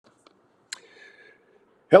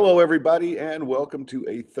Hello, everybody, and welcome to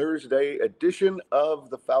a Thursday edition of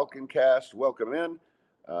the Falcon Cast. Welcome in.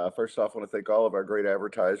 First off, I want to thank all of our great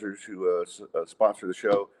advertisers who sponsor the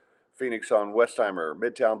show. Phoenix on Westheimer,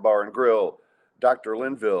 Midtown Bar and Grill, Dr.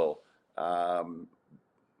 Linville.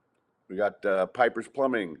 We got Piper's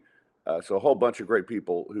Plumbing. So a whole bunch of great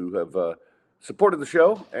people who have supported the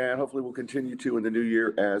show, and hopefully we'll continue to in the new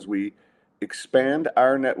year as we expand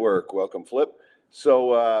our network. Welcome, Flip.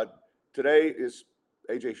 So today is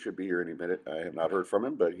AJ should be here any minute. I have not heard from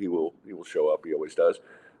him, but he will show up. He always does.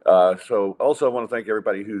 So also I want to thank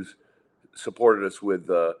everybody who's supported us with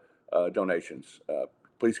donations.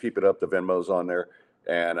 Please keep it up. The Venmo's on there,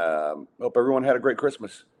 and hope everyone had a great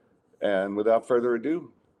Christmas. And without further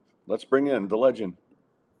ado, let's bring in the legend,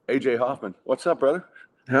 AJ Hoffman. What's up, brother?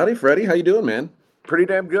 Howdy, Freddie. How you doing, man? Pretty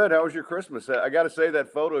damn good. How was your Christmas? I got to say,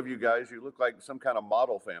 that photo of you guys, you look like some kind of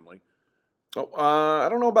model family. Oh, I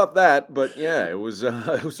don't know about that, but yeah, it was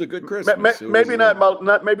it was a good Christmas. Maybe not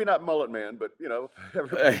mullet man, but you know,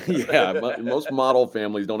 yeah, most model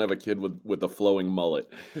families don't have a kid with a flowing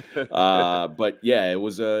mullet. But yeah, it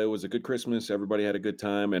was a good Christmas. Everybody had a good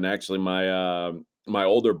time, and actually, my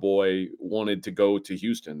older boy wanted to go to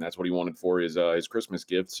Houston. That's what he wanted for his Christmas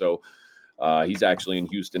gift. So he's actually in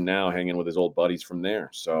Houston now, hanging with his old buddies from there.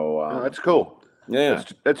 So Oh, that's cool. yeah,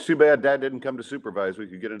 That's too bad Dad didn't come to supervise. We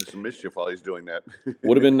could get into some mischief while he's doing that.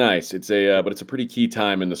 would have been nice. It's but it's a pretty key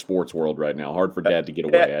time in the sports world right now. Hard for Dad to get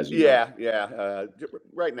away, as you know. Yeah.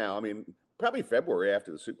 Right now, I mean, probably February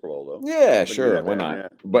after the Super Bowl, though. Yeah, Wouldn't be sure, that why bad, not? yeah.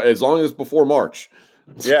 But as long as it's before March.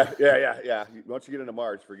 Yeah. Once you get into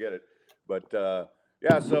March, forget it. But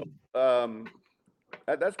yeah, so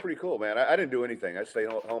that's pretty cool, man. I didn't do anything. I stayed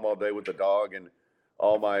home all day with the dog, and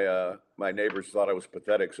all my neighbors thought I was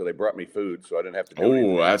pathetic, so they brought me food, so I didn't have to do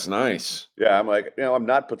anything. Oh, that's nice. Yeah, I'm like, I'm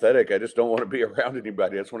not pathetic. I just don't want to be around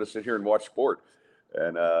anybody. I just want to sit here and watch sport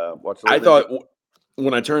and watch the I little things. thought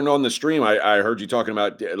when I turned on the stream, I heard you talking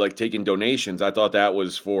about like taking donations. I thought that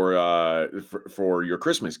was for your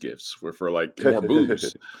Christmas gifts, for like more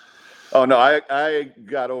booze. Oh no, I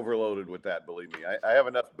got overloaded with that. Believe me, I have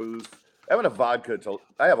enough booze. I have enough vodka.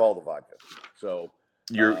 I have all the vodka. So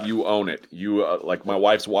You own it. You like my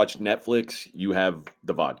wife's watched Netflix. You have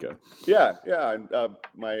the vodka. yeah. And,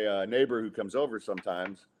 my neighbor who comes over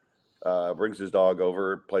sometimes brings his dog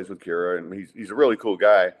over, plays with Kira, and he's a really cool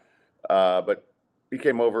guy. But he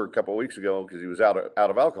came over a couple of weeks ago because he was out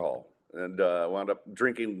of alcohol and wound up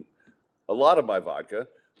drinking a lot of my vodka.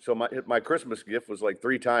 So my Christmas gift was like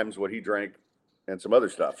 3 times what he drank and some other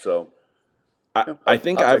stuff. So I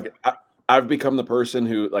think I'll take it. I've become the person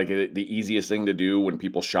who like the easiest thing to do when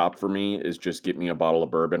people shop for me is just get me a bottle of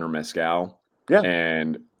bourbon or mezcal. Yeah.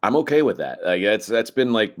 And I'm okay with that. Like that's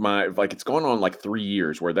been like it's gone on like 3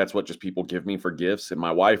 years where that's what just people give me for gifts. And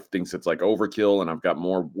my wife thinks it's like overkill and I've got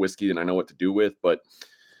more whiskey than I know what to do with, but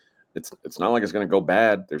it's not like it's going to go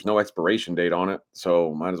bad. There's no expiration date on it.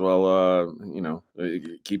 So might as well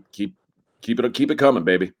keep it coming,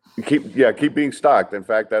 baby. Keep being stocked. In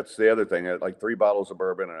fact, that's the other thing. I had like 3 bottles of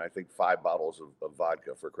bourbon and I think 5 bottles of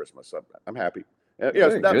vodka for Christmas. I'm happy. And, Yeah,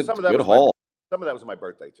 some of that good was haul. some of that was my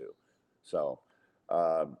birthday too. So,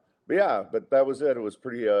 but that was it. It was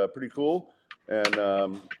pretty cool,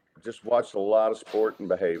 and just watched a lot of sport and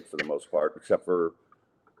behaved for the most part, except for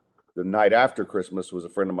the night after Christmas was a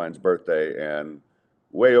friend of mine's birthday and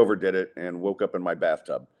way overdid it and woke up in my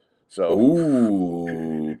bathtub. So,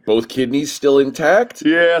 Ooh, both kidneys still intact?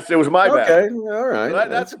 yes, it was my bad. Okay, all right. So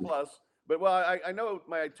that's a plus. But I know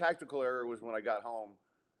my tactical error was when I got home.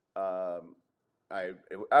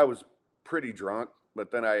 I was pretty drunk, but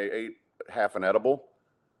then I ate half an edible,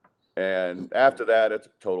 and after that, it's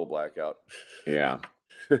a total blackout. Yeah.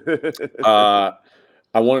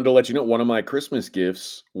 I wanted to let you know one of my Christmas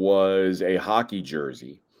gifts was a hockey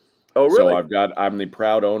jersey. Oh, So really? I'm the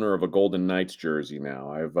proud owner of a Golden Knights jersey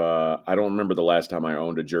now. I don't remember the last time I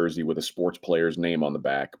owned a jersey with a sports player's name on the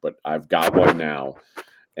back, but I've got one now,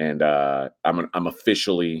 and I'm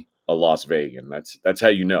officially a Las Vegan. That's how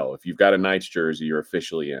you know if you've got a Knights jersey, you're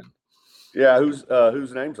officially in. Yeah,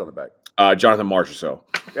 whose name's on the back? Jonathan Marchessault.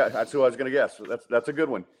 Yeah, that's who I was going to guess. So that's a good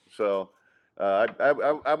one. So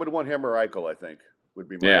I would want him or Eichel. I think would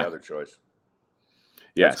be my other choice.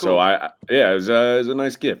 Yeah, That's cool. so it was a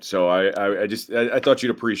nice gift. So I thought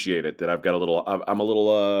you'd appreciate it that I've got a little. I'm a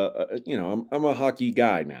little I'm a hockey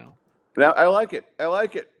guy now. Now I like it.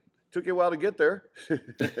 Took you a while to get there.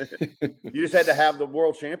 You just had to have the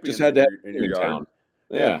world champion Just had to in your yard. town.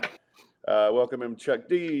 Yeah. Welcome him, Chuck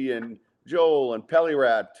D and Joel and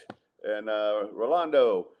Pellyrat and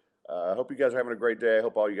Rolando. I hope you guys are having a great day. I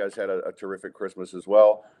hope all you guys had a terrific Christmas as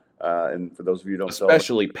well. And for those of you who don't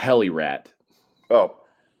especially Pellyrat. Oh,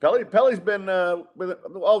 Pelly's been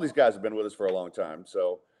all these guys have been with us for a long time.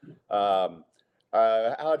 So,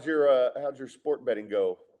 how'd your sport betting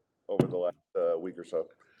go over the last week or so?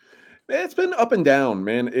 It's been up and down,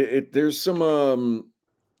 man. There's some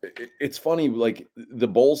it's funny, like the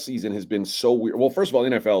bowl season has been so weird. Well, first of all,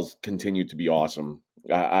 NFL's continued to be awesome.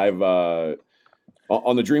 I've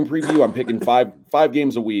on the dream preview, I'm picking five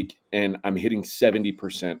games a week, and I'm hitting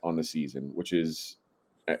 70% on the season, which is,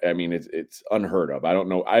 I mean, it's unheard of. I don't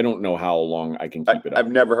know how long I can keep it up.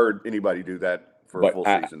 I've never heard anybody do that for a full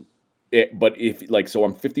season. But if like, so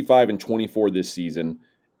I'm 55-24 this season.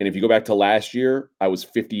 And if you go back to last year, I was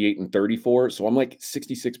 58-34. So I'm like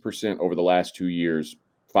 66% over the last 2 years,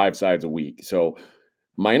 5 sides a week. So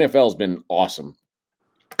my NFL has been awesome.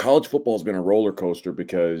 College football has been a roller coaster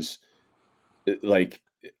because like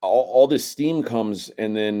all this steam comes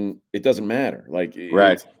and then it doesn't matter. Like,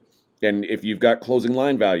 right. And if you've got closing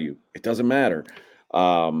line value, it doesn't matter.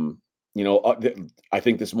 I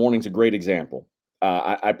think this morning's a great example.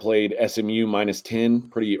 I played SMU -10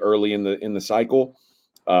 pretty early in the cycle.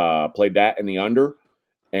 Played that in the under,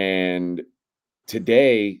 and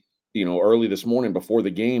today, early this morning before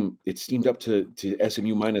the game, it steamed up to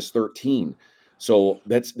SMU -13. So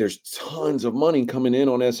there's tons of money coming in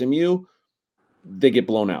on SMU. They get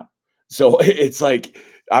blown out. So it's like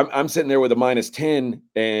I'm sitting there with a -10,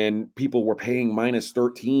 and people were paying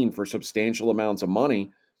 -13 for substantial amounts of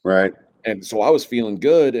money. Right. And so I was feeling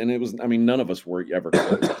good, and I mean, none of us were ever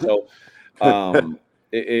close. So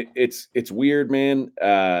it's weird, man.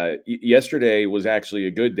 Yesterday was actually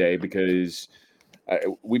a good day because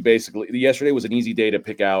yesterday was an easy day to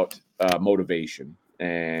pick out motivation,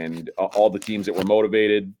 and all the teams that were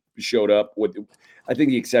motivated showed up. With, I think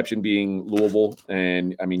the exception being Louisville,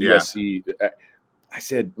 and I mean USC. I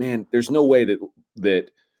said, man, there's no way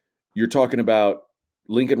that you're talking about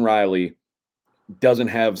Lincoln Riley doesn't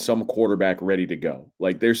have some quarterback ready to go.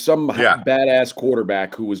 Like there's some badass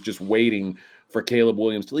quarterback who was just waiting for Caleb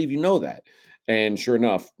Williams to leave. You know that. And sure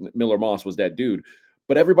enough, Miller Moss was that dude.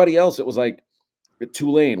 But everybody else, it was like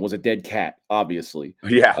Tulane was a dead cat, obviously.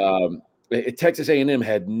 Yeah. Texas A&M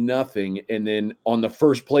had nothing. And then on the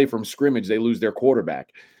first play from scrimmage, they lose their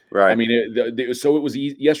quarterback. Right. I mean, so it was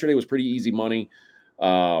yesterday was pretty easy money.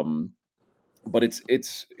 But it's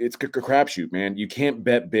a crapshoot, man. You can't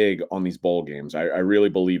bet big on these bowl games. I really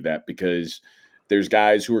believe that because there's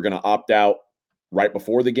guys who are going to opt out right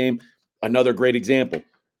before the game. Another great example,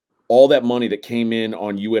 all that money that came in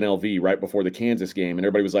on UNLV right before the Kansas game, and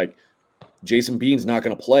everybody was like, Jason Bean's not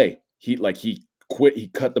going to play. He quit. He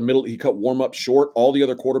cut warm up short. All the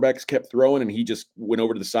other quarterbacks kept throwing, and he just went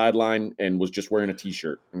over to the sideline and was just wearing a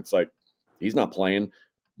t-shirt. And it's like, he's not playing.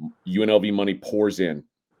 UNLV money pours in.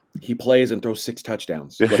 He plays and throws 6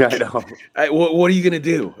 touchdowns. Like, I know. What are you going to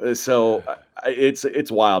do? So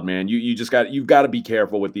it's wild, man. You've got to be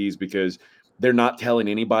careful with these because they're not telling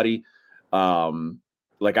anybody.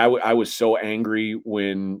 Like I was so angry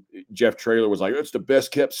when Jeff Traylor was like, "It's the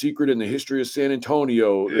best kept secret in the history of San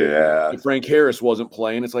Antonio." Yeah. Frank Harris wasn't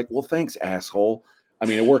playing. It's like, well, thanks, asshole. I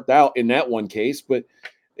mean, it worked out in that one case, but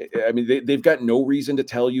I mean, they've got no reason to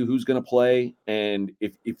tell you who's going to play, and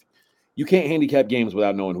if you can't handicap games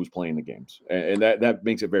without knowing who's playing the games, and that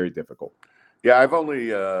makes it very difficult. Yeah, I've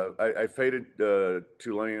only I faded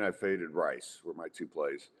Tulane, I faded Rice were my 2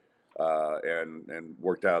 plays, and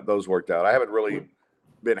worked out. Those worked out. I haven't really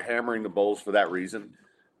been hammering the bowls for that reason.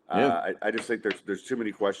 I just think there's too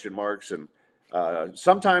many question marks, and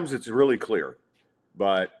sometimes it's really clear,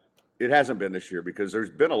 but it hasn't been this year because there's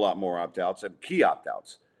been a lot more opt-outs and key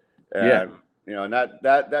opt-outs. And and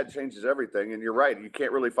that changes everything. And you're right, you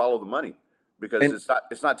can't really follow the money because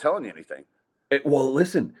it's not telling you anything. Well,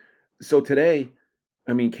 listen. So today,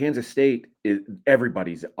 I mean, Kansas State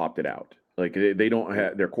everybody's opted out. Like they don't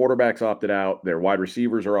have their quarterbacks opted out, their wide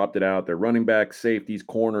receivers are opted out, their running backs, safeties,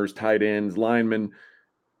 corners, tight ends, linemen,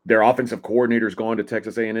 their offensive coordinators gone to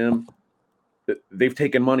Texas A&M. They've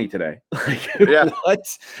taken money today. Like,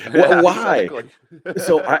 what? Why? Exactly.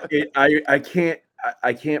 So I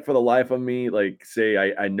can't for the life of me like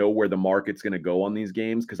say I know where the market's going to go on these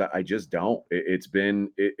games because I just don't.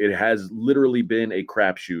 It has literally been a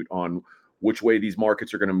crapshoot on which way these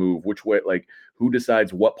markets are going to move, which way, like who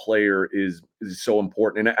decides what player is so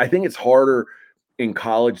important. And I think it's harder in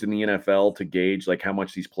college than the NFL to gauge like how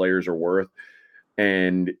much these players are worth.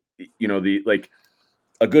 And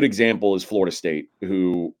a good example is Florida State,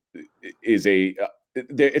 who is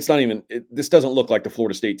it's not even this doesn't look like the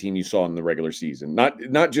Florida State team you saw in the regular season.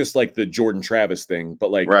 Not just like the Jordan Travis thing, but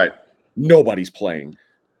like right. Nobody's playing.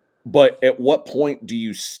 But at what point do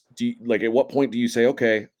at what point do you say,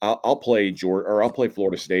 okay, I'll play Georgia or I'll play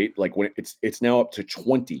Florida State? Like when it's now up to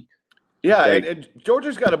 20. Yeah, Like, and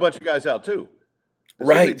Georgia's got a bunch of guys out too. This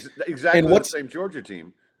right. isn't And exactly the what's same Georgia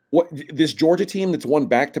team. what this Georgia team that's won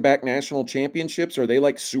back-to-back national championships, are they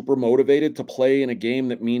like super motivated to play in a game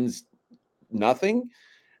that means nothing?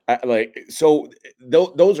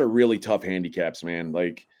 Those are really tough handicaps, man.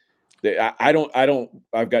 Like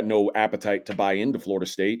I've got no appetite to buy into Florida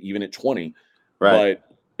State even at 20, Right. but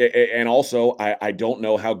and also I don't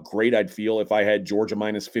know how great I'd feel if I had Georgia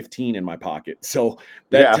minus 15 in my pocket. So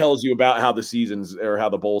that Yeah. tells you about how the season's or how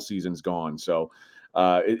the bowl season's gone. So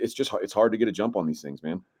it's hard to get a jump on these things,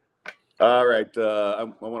 man. All right. I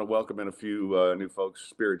want to welcome in a few new folks.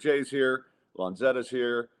 Spirit J's here. Lonzetta's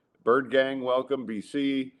here. Bird Gang, welcome.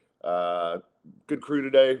 BC. Good crew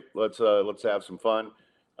today. Let's have some fun.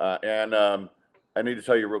 And I need to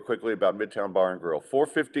tell you real quickly about Midtown Bar and Grill.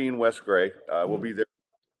 415 West Gray. We'll be there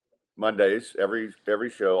Mondays, every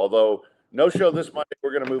show. Although no show this Monday,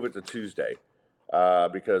 we're going to move it to Tuesday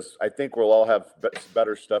because I think we'll all have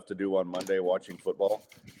better stuff to do on Monday watching football.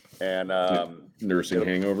 And Nursing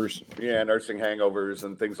hangovers. yeah, nursing hangovers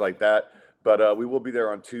and things like that. But we will be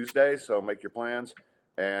there on Tuesday, so make your plans,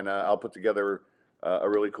 and I'll put together a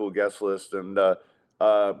really cool guest list. And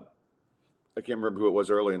I can't remember who it was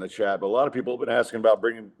early in the chat, but a lot of people have been asking about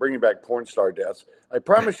bringing back porn star deaths. I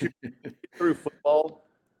promise you, through football,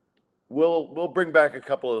 we'll bring back a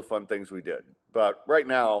couple of the fun things we did. But right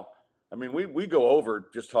now, I mean, we go over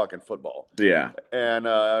just talking football. Yeah. And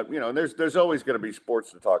and there's always going to be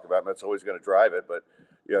sports to talk about, and that's always going to drive it. But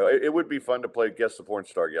it would be fun to play Guess the Porn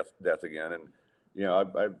Star Death again. And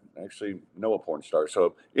I actually know a porn star.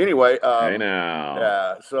 So anyway, I know.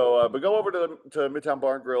 yeah. So but go over to Midtown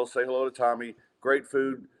Bar and Grill, say hello to Tommy. Great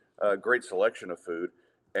food, great selection of food,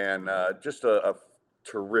 and just a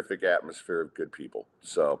terrific atmosphere of good people.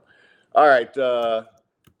 So, all right.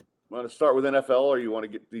 Want to start with NFL, or you want to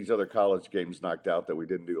get these other college games knocked out that we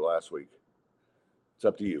didn't do last week? It's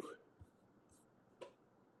up to you.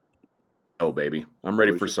 Oh, baby, I'm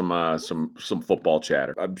ready for some football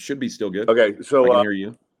chatter. I should be still good. Okay, so I can hear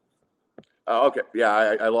you. okay,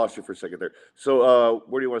 yeah, I lost you for a second there. So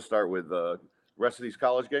where do you want to start with? Rest of these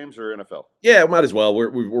college games or NFL? Yeah, might as well.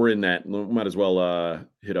 We're in that. Might as well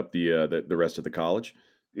hit up the rest of the college.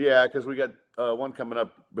 Yeah, because we got one coming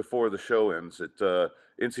up before the show ends at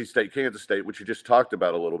NC State, Kansas State, which you just talked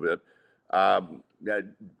about a little bit. Yeah,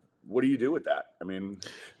 what do you do with that? I mean,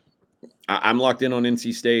 I'm locked in on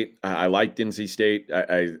NC State. I liked NC State.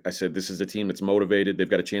 I said this is a team that's motivated. They've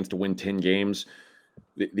got a chance to win 10 games.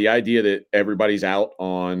 The idea that everybody's out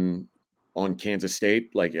on Kansas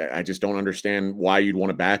State, like I just don't understand why you'd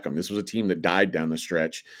want to back them. This was a team that died down the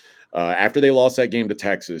stretch after they lost that game to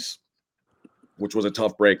Texas, which was a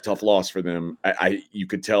tough break, tough loss for them. You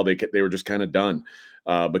could tell they were just kind of done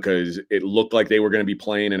because it looked like they were going to be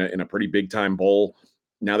playing in a pretty big time bowl.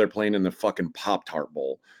 Now they're playing in the fucking Pop-Tart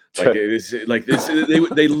Bowl. Like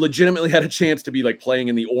they legitimately had a chance to be like playing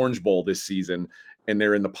in the Orange Bowl this season, and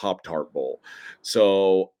they're in the Pop-Tart Bowl.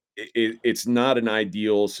 So it's not an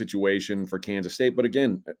ideal situation for Kansas State. But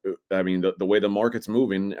again, I mean, the way the market's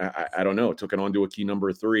moving, I don't know. It took it on to a key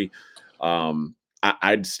number 3.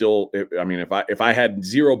 I'd still, I mean, if I had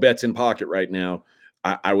 0 bets in pocket right now,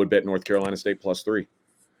 I would bet North Carolina State +3.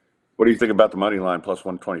 what do you think about the money line plus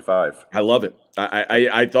 125? I love it.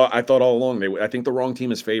 I thought all along I think the wrong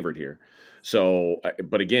team is favored here. So,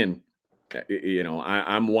 but again,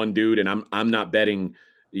 I'm one dude, and I'm not betting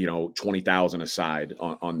 20,000 aside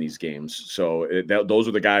on these games. So those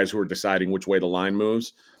are the guys who are deciding which way the line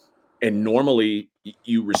moves. And normally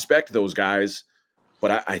you respect those guys.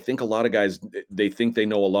 But I think a lot of guys, they think they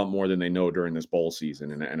know a lot more than they know during this bowl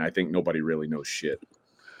season. And I think nobody really knows shit.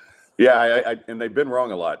 Yeah, and they've been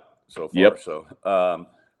wrong a lot so far. Yep. So, all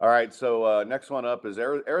right. So next one up is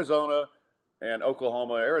Arizona and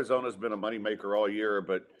Oklahoma. Arizona's been a moneymaker all year.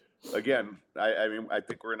 But again, I mean, I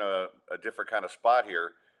think we're in a different kind of spot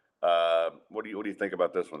here. What do you think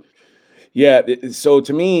about this one? Yeah, so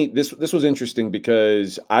to me, this was interesting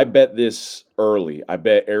because I bet this early. I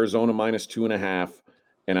bet Arizona -2.5,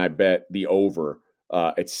 and I bet the over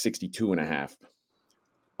at 62.5.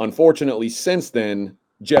 Unfortunately, since then,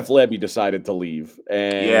 Jeff Lebby decided to leave,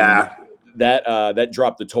 and that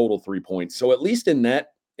dropped the total 3 points. So at least in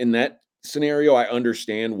that scenario, I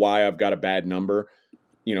understand why I've got a bad number.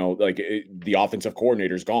 The offensive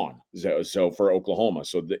coordinator's gone. So for Oklahoma,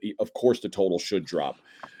 so of course the total should drop.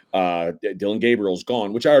 Dylan Gabriel's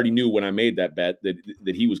gone, which I already knew when I made that bet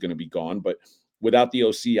that he was going to be gone. But without the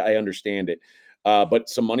OC, I understand it. But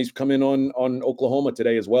some money's come in on Oklahoma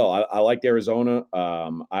today as well. I liked Arizona.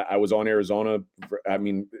 I was on Arizona. I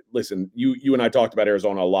mean, listen, you and I talked about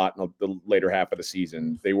Arizona a lot in the later half of the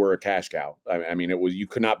season. They were a cash cow. I mean, you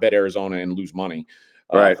could not bet Arizona and lose money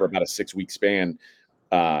Right. for about a 6-week span.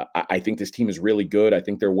 I think this team is really good. I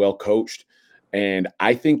think they're well coached, and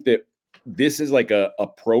I think that this is like a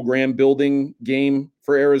program building game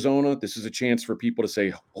for Arizona. This is a chance for people to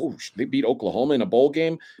say, "Oh, they beat Oklahoma in a bowl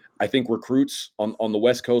game." I think recruits on the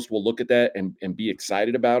West Coast will look at that and be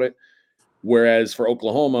excited about it. Whereas for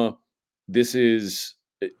Oklahoma, this is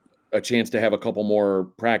a chance to have a couple more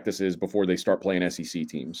practices before they start playing SEC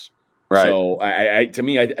teams. Right. So to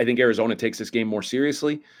me, I think Arizona takes this game more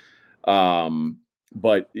seriously.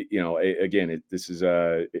 But again, this is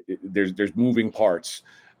there's moving parts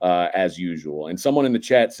as usual. And someone in the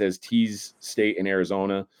chat says tease State and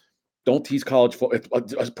Arizona. Don't tease college football,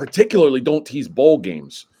 particularly don't tease bowl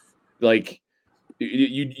games. Like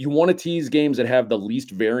you want to tease games that have the least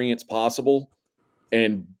variance possible,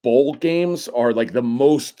 and bowl games are like the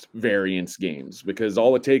most variance games because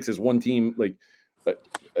all it takes is one team, like a,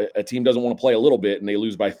 a team doesn't want to play a little bit and they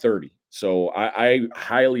lose by 30. So I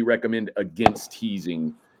highly recommend against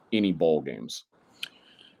teasing any bowl games.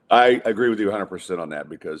 I agree with you 100% on that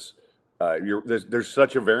because there's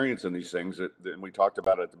such a variance in these things that we talked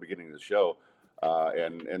about it at the beginning of the show,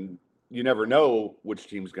 and you never know which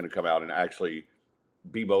team's going to come out and actually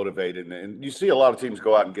be motivated. And you see a lot of teams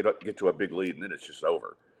go out and get to a big lead, and then it's just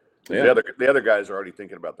over because Yeah. the other guys are already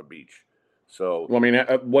thinking about the beach. So Well, I mean,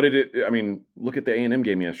 what did it? I mean, look at the A&M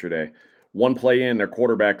game yesterday. One play in, their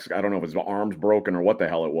quarterback's, I don't know if his arm's broken or what the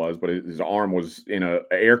hell it was, but his arm was in a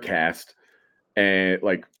air cast, and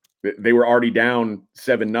like they were already down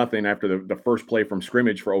 7-0 after the first play from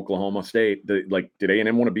scrimmage for Oklahoma State. Did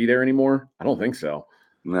A&M want to be there anymore? I don't think so.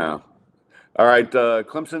 no. All right,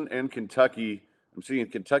 Clemson and Kentucky. I'm seeing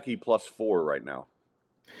Kentucky +4 right now.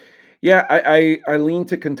 Yeah, I lean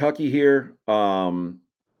to Kentucky here.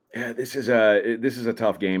 Yeah, this is a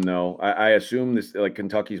tough game though. I assume this like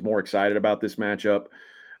Kentucky's more excited about this matchup.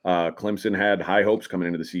 Clemson had high hopes coming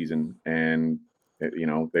into the season, and they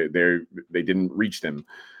didn't reach them.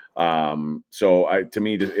 So to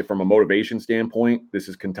me, from a motivation standpoint, this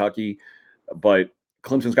is Kentucky, but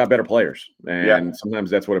Clemson's got better players, and sometimes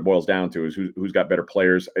that's what it boils down to: is who's got better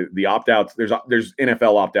players. The opt outs, there's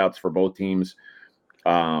NFL opt outs for both teams.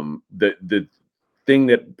 The thing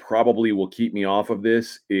that probably will keep me off of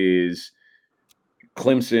this is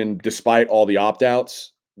Clemson, despite all the opt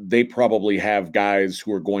outs, they probably have guys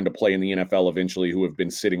who are going to play in the NFL eventually who have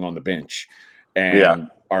been sitting on the bench and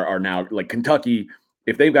are now like Kentucky.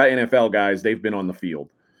 If they've got NFL guys, they've been on the field.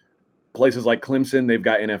 Places like Clemson, they've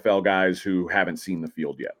got NFL guys who haven't seen the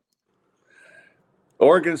field yet.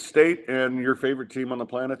 Oregon State and your favorite team on the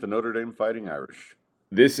planet, the Notre Dame Fighting Irish.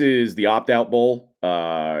 This is the opt-out bowl.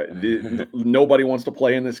 Nobody wants to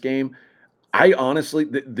play in this game. I honestly,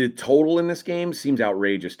 the total in this game seems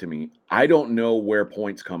outrageous to me. I don't know where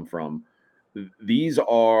points come from. These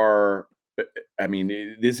are, I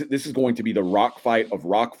mean, this is going to be the rock fight of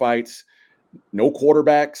rock fights. No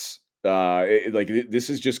quarterbacks. This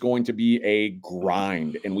is just going to be a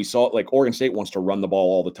grind. And we saw like Oregon State wants to run the ball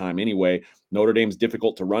all the time anyway. Notre Dame's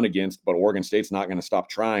difficult to run against, but Oregon State's not going to stop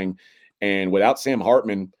trying. And without Sam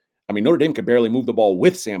Hartman, I mean, Notre Dame could barely move the ball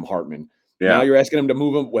with Sam Hartman. Yeah. Now you're asking them to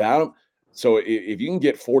move him without him. So if you can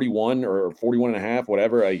get 41 or 41 and a half,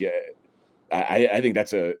 whatever, I think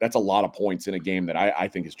that's a lot of points in a game that I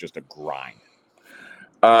think is just a grind.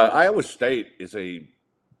 Iowa State is a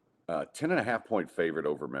 10.5 point favorite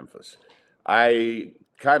over Memphis. I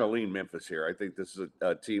kind of lean Memphis here. I think this is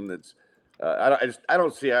a team that's I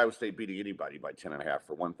don't see Iowa State beating anybody by 10.5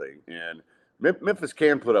 for one thing, and Memphis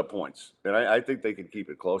can put up points, and I think they can keep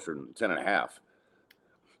it closer than 10.5.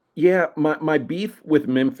 Yeah, my beef with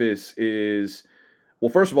Memphis is, well,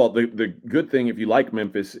 first of all, the good thing if you like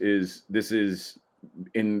Memphis is this is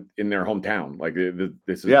in their hometown. Like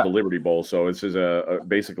this is the Liberty Bowl, so this is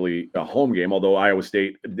basically a home game. Although Iowa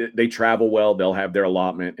State they travel well, they'll have their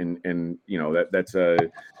allotment, and that's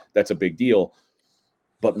a big deal.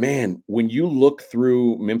 But man, when you look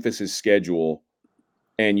through Memphis's schedule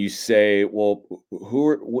and you say, well,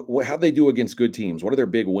 how they do against good teams? What are their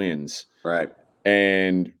big wins? Right.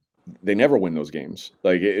 And they never win those games.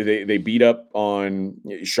 Like they beat up on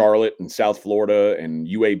Charlotte and South Florida and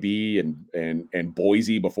UAB and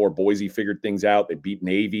Boise before Boise figured things out. They beat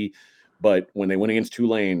Navy, but when they went against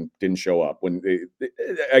Tulane, didn't show up.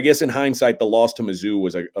 I guess in hindsight, the loss to Mizzou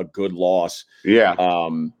was a good loss. Yeah.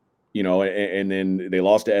 And then they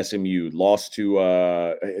lost to SMU, lost to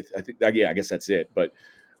I guess that's it. But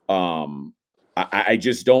I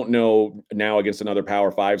just don't know now against another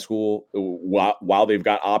Power Five school while they've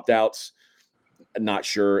got opt outs. Not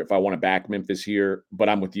sure if I want to back Memphis here, but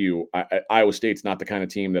I'm with you. Iowa State's not the kind of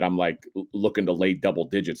team that I'm like looking to lay double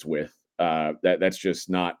digits with. That's just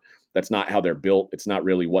not how they're built. It's not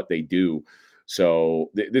really what they do. So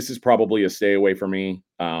this is probably a stay away for me.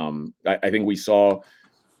 I think we saw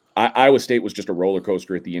Iowa State was just a roller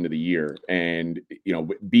coaster at the end of the year, and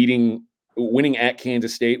winning at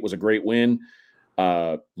Kansas State was a great win.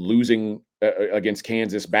 Losing against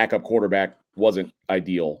Kansas backup quarterback wasn't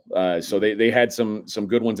ideal. So they had some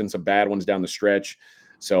good ones and some bad ones down the stretch.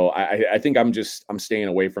 So I think I'm staying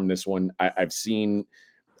away from this one. I've seen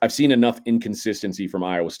enough inconsistency from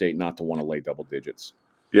Iowa State not to want to lay double digits.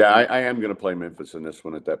 Yeah, I am going to play Memphis in this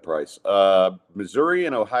one at that price. Missouri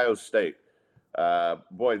and Ohio State.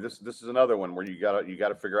 Boy, this is another one where you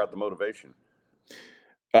gotta figure out the motivation.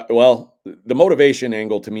 Well, the motivation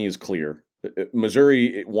angle to me is clear.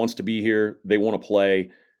 Missouri wants to be here. They want to play.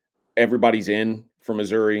 Everybody's in for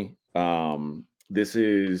Missouri.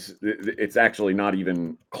 It's actually not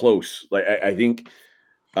even close. Like I think,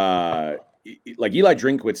 like Eli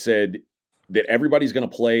Drinkwitz said that everybody's going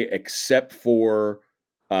to play except for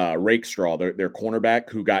Rakestraw, their cornerback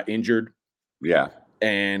who got injured. Yeah,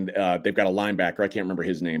 and they've got a linebacker. I can't remember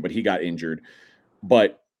his name, but he got injured.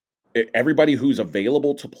 But everybody who's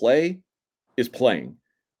available to play is playing.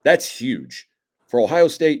 That's huge for Ohio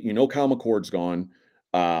State. Kyle McCord's gone.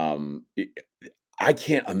 I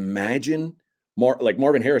can't imagine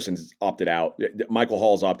Marvin Harrison's opted out. Michael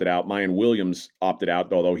Hall's opted out. Mayan Williams opted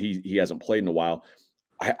out, although he hasn't played in a while.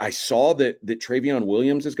 I saw that Travion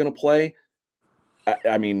Williams is going to play.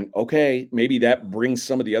 I mean, okay, maybe that brings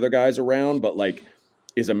some of the other guys around, but like,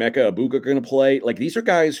 is Emeka Abuka going to play? Like, these are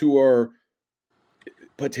guys who are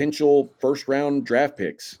potential first round draft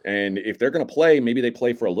picks. And if they're going to play, maybe they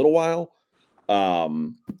play for a little while.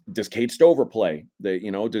 Does Cade Stover play?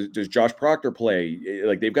 Does Josh Proctor play?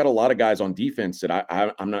 Like, they've got a lot of guys on defense that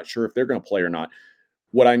I'm not sure if they're going to play or not.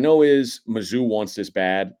 What I know is Mizzou wants this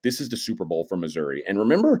bad. This is the Super Bowl for Missouri. And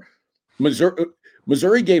remember,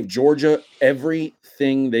 Missouri gave Georgia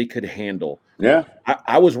everything they could handle. yeah.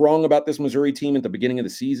 I was wrong about this Missouri team at the beginning of the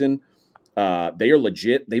season. They are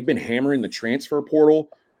legit. They've been hammering the transfer portal.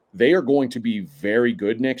 They are going to be very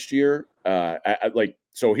good next year.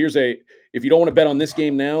 So if you don't want to bet on this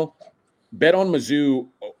game now, bet on Mizzou.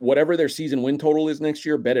 Whatever their season win total is next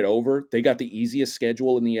year, bet it over. They got the easiest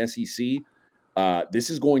schedule in the SEC. This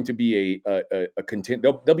is going to be a content.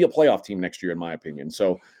 They'll be a playoff team next year, in my opinion.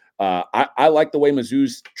 So I like the way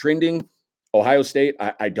Mizzou's trending. Ohio State,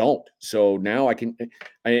 I don't. So now I can.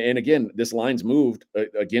 And again, this line's moved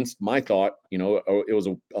against my thought. It was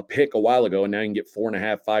a pick a while ago, and now you can get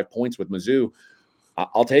 4.5, 5 points with Mizzou.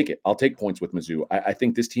 I'll take it. I'll take points with Mizzou. I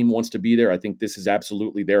think this team wants to be there. I think this is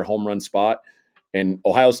absolutely their home run spot. And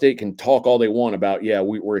Ohio State can talk all they want about,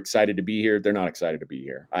 we're excited to be here. They're not excited to be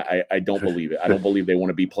here. I don't believe it. I don't believe they want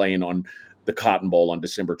to be playing on the Cotton Bowl on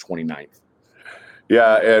December 29th.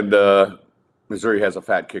 Yeah, and Missouri has a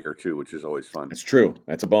fat kicker too, which is always fun. That's true.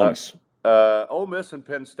 That's a bonus. Ole Miss and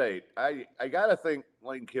Penn State. I gotta think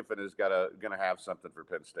Lane Kiffin is gonna have something for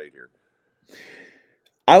Penn State here.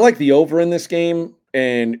 I like the over in this game,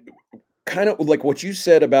 and kind of like what you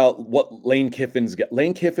said about what Lane Kiffin's got.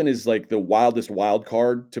 Lane Kiffin is like the wildest wild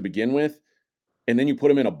card to begin with, and then you put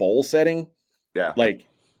him in a bowl setting. Yeah. Like,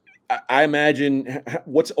 I imagine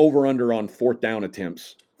what's over under on fourth down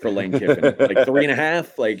attempts for Lane Kiffin, like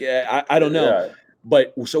 3.5. Like, I don't know. Yeah.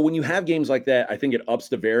 But so when you have games like that, I think it ups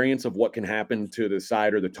the variance of what can happen to the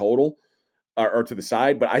side or the total, or to the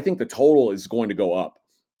side. But I think the total is going to go up.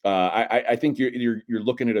 I think you're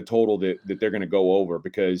looking at a total that they're going to go over,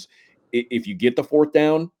 because if you get the fourth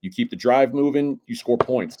down, you keep the drive moving, you score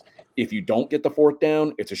points. If you don't get the fourth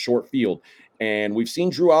down, it's a short field. And we've seen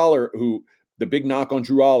Drew Aller, who the big knock on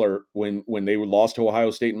Drew Aller when they were lost to Ohio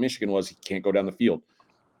State and Michigan was he can't go down the field.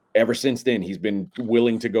 Ever since then, he's been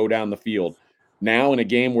willing to go down the field. Now in a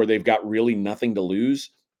game where they've got really nothing to lose,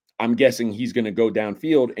 I'm guessing he's going to go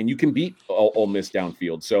downfield, and you can beat Ole Miss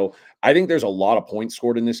downfield. So I think there's a lot of points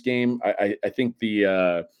scored in this game. I think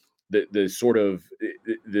the sort of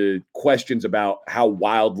the questions about how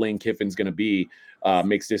wild Lane Kiffin's going to be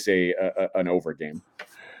makes this an over game.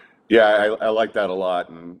 Yeah, I like that a lot.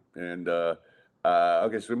 And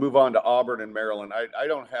okay, so we move on to Auburn and Maryland. I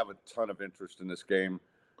don't have a ton of interest in this game.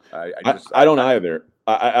 I don't either.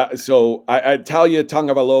 So Talia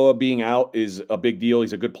Tagovailoa being out is a big deal.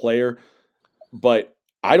 He's a good player, but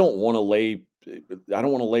I don't want to lay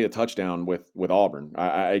a touchdown with Auburn.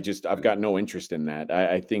 I've got no interest in that.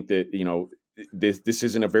 I think that this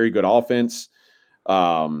isn't a very good offense.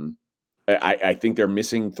 I think they're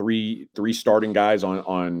missing three starting guys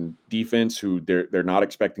on defense who they're not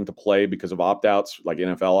expecting to play because of opt outs, like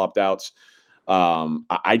NFL opt outs.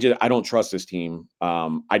 I don't trust this team.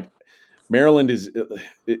 I Maryland is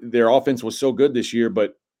their offense was so good this year,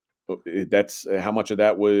 but that's how much of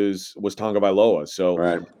that was Tonga Vailoa. So,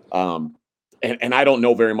 Right. and I don't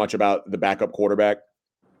know very much about the backup quarterback.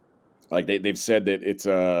 Like they've said that it's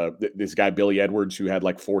this guy Billy Edwards who had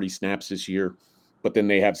like 40 snaps this year, but then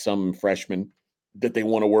they have some freshmen that they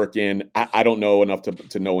want to work in. I don't know enough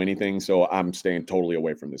to know anything, so I'm staying totally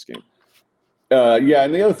away from this game. Yeah,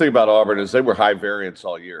 and the other thing about Auburn is they were high variance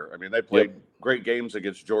all year. I mean, they played Yep. great games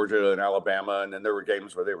against Georgia and Alabama, and then there were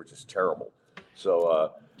games where they were just terrible.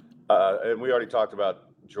 So, and we already talked about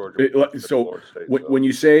Georgia, So Florida State. when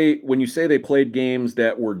you say they played games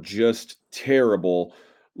that were just terrible,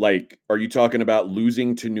 like are you talking about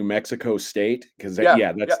losing to New Mexico State? Because that's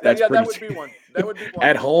that pretty would be one. That would be one.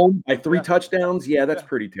 at home by 3 Yeah, touchdowns. Yeah, that's yeah,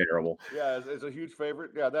 pretty terrible. yeah. As a huge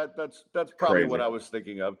favorite, yeah, that's probably what Crazy. I was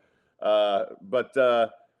thinking of. But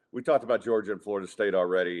we talked about Georgia and Florida State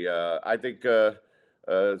already. I think so.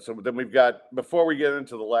 Then we've got before we get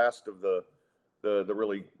into the last of the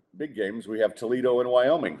really big games, we have Toledo and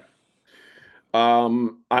Wyoming.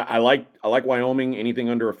 I like Wyoming. Anything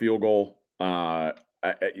under a field goal.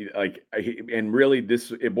 And really,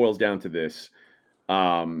 it boils down to this.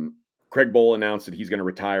 Craig Bowl announced that he's going to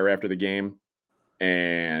retire after the game,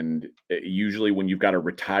 and usually, when you've got a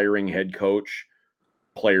retiring head coach,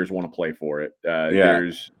 players want to play for it.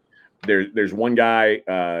 Yeah. There's one guy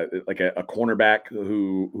like a cornerback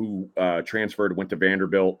who transferred, went to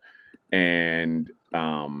Vanderbilt, and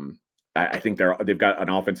I think they've got an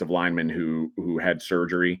offensive lineman who had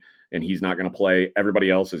surgery and he's not going to play. Everybody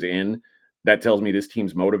else is in. That tells me this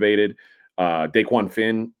team's motivated. Daquan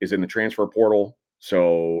Finn is in the transfer portal.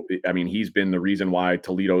 So, I mean, he's been the reason why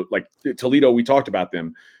Toledo, we talked about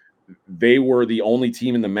them. They were the only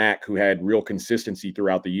team in the MAC who had real consistency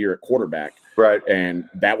throughout the year at quarterback. Right. And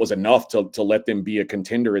that was enough to let them be a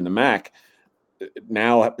contender in the MAC.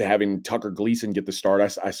 Now having Tucker Gleason get the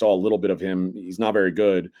start, I saw a little bit of him. He's not very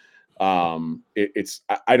good. I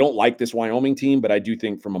don't like this Wyoming team, but I do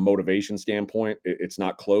think from a motivation standpoint, it's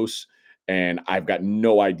not close. And I've got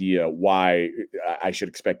no idea why I should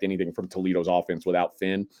expect anything from Toledo's offense without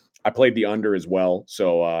Finn. I played the under as well.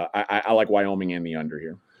 So I like Wyoming and the under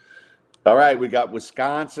here. All right, we got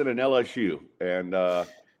Wisconsin and LSU, and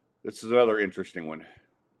this is another interesting one.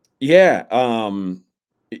 Yeah,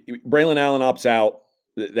 Braylon Allen opts out.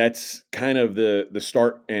 That's kind of the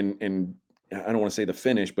start, and I don't want to say the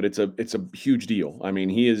finish, but it's a huge deal. I mean,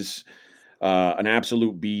 he is an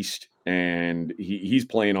absolute beast, and he's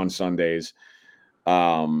playing on Sundays.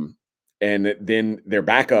 And then their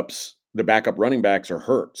backups, the backup running backs are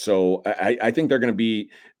hurt, so I think they're going to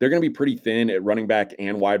be pretty thin at running back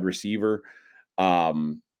and wide receiver.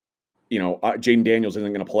 Jaden Daniels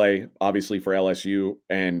isn't going to play, obviously, for LSU.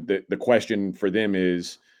 And the question for them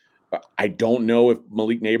is, I don't know if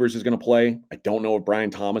Malik Neighbors is going to play. I don't know if Brian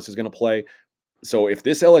Thomas is going to play. So if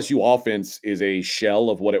this LSU offense is a shell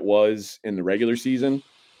of what it was in the regular season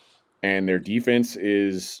and their defense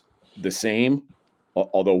is the same,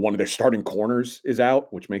 although one of their starting corners is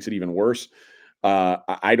out, which makes it even worse,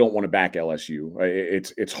 I don't want to back LSU.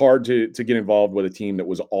 It's hard to get involved with a team that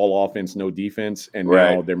was all offense, no defense, and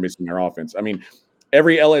now Right. they're missing their offense. I mean,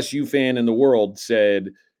 every LSU fan in the world said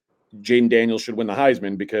Jaden Daniels should win the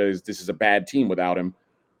Heisman because this is a bad team without him,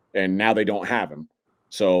 and now they don't have him.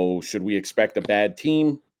 So should we expect a bad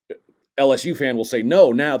team? LSU fan will say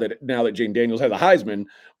no now that Jaden Daniels has a Heisman,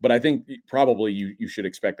 but I think probably you should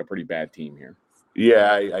expect a pretty bad team here.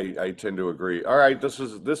 Yeah, I tend to agree. All right, this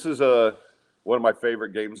is one of my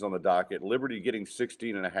favorite games on the docket. Liberty getting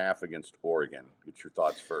 16.5 against Oregon. Get your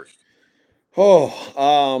thoughts first. A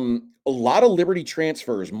lot of Liberty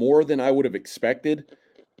transfers, more than I would have expected.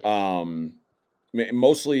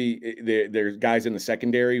 Mostly they're guys in the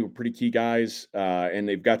secondary, pretty key guys, and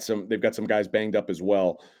they've got some guys banged up as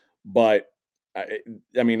well. But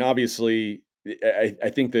I mean, obviously,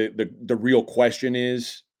 I think the real question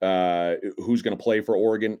is who's going to play for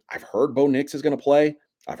Oregon. I've heard Bo Nix is going to play.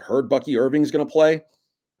 I've heard Bucky Irving's going to play.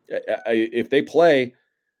 If they play,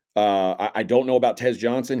 I don't know about Tez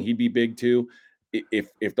Johnson. He'd be big too.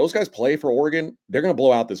 If those guys play for Oregon, they're going to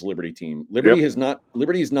blow out this Liberty team. Liberty has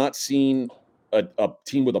not seen a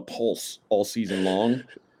team with a pulse all season long.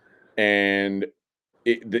 And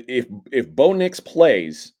if Bo Nix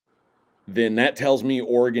plays, then that tells me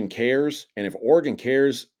Oregon cares. And if Oregon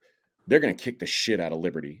cares, they're going to kick the shit out of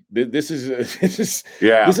Liberty. This isn't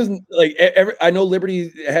like I know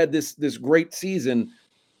Liberty had this great season.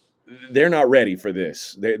 they're not ready for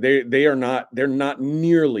this. They are not. They're not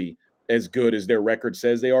nearly as good as their record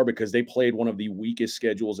says they are because they played one of the weakest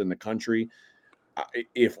schedules in the country.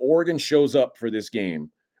 If Oregon shows up for this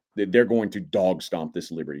game, they're going to dog stomp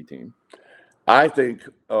this Liberty team. I think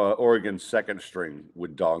Oregon's second string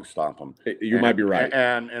would dog stomp them. You might be right.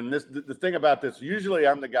 And this the thing about this. Usually,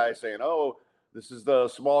 I'm the guy saying, "Oh, this is the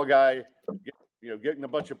small guy, getting a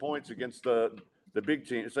bunch of points against the big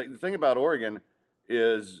team." It's like the thing about Oregon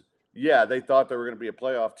is, yeah, they thought they were going to be a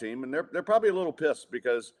playoff team, and they're probably a little pissed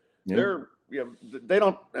because they're they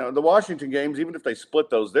don't the Washington games. Even if they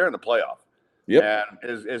split those, they're in the playoff. Yep.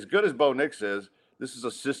 And as good as Bo Nix is, this is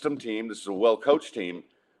a system team. This is a well coached team.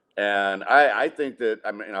 And I think that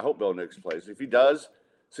I hope Bill Nix plays. If he does,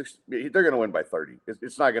 they're going to win by 30.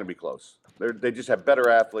 It's not going to be close. They just have better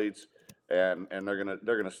athletes, and they're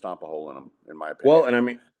gonna stomp a hole in them, in my opinion. Well, and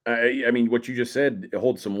I mean, what you just said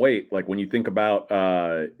holds some weight. Like when you think about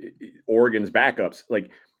Oregon's backups,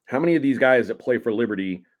 like how many of these guys that play for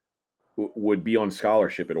Liberty would be on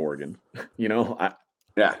scholarship at Oregon? I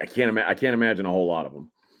can't imagine a whole lot of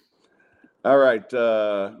them. All right,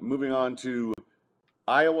 moving on to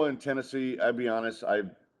Iowa and Tennessee. I'll be honest, I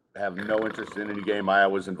have no interest in any game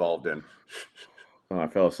Iowa's involved in. Oh, I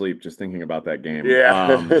fell asleep just thinking about that game.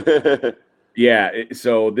 Yeah. Yeah.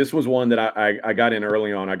 So this was one that I got in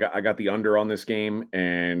early on. I got the under on this game,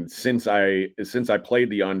 and since I played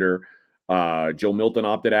the under, Joe Milton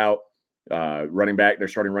opted out. Running back, their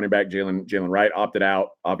starting running back Jalen Wright opted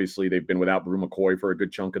out. Obviously, they've been without Brew McCoy for a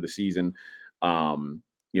good chunk of the season.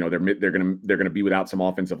 They're gonna be without some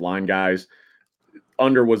offensive line guys.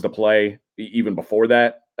 Under was the play even before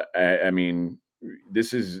that. I mean,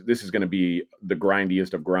 this is going to be the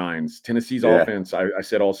grindiest of grinds. Tennessee's offense, I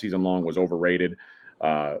said all season long, was overrated.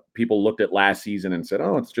 People looked at last season and said,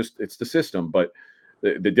 "Oh, it's the system." But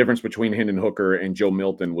the difference between Hendon Hooker and Joe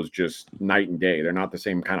Milton was just night and day. They're not the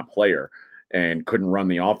same kind of player and couldn't run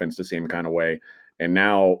the offense the same kind of way. And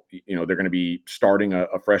now, they're going to be starting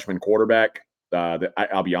a freshman quarterback. That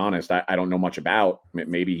I'll be honest, I don't know much about.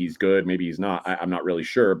 Maybe he's good, maybe he's not. I'm not really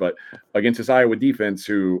sure. But against this Iowa defense,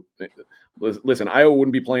 who, listen, Iowa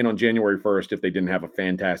wouldn't be playing on January 1st if they didn't have a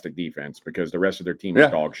fantastic defense because the rest of their team is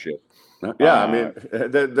dog shit. Yeah, I mean,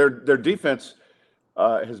 their defense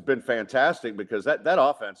has been fantastic because that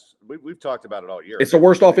offense, we've talked about it all year. It's the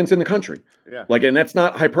worst offense in the country. Yeah. And that's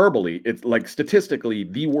not hyperbole. It's like statistically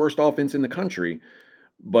the worst offense in the country.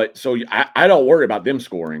 But so I don't worry about them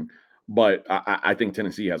scoring. But I think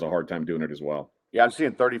Tennessee has a hard time doing it as well. Yeah, I'm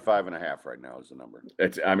seeing 35.5 right now is the number.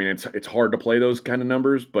 It's hard to play those kind of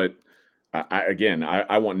numbers, but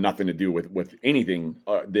I want nothing to do with anything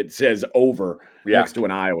that says over next to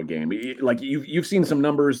an Iowa game. Like you've seen some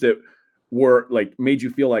numbers that were like made you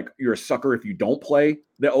feel like you're a sucker if you don't play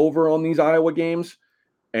the over on these Iowa games,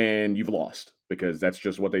 and you've lost because that's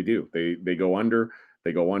just what they do. They go under,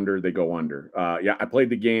 they go under, they go under. I played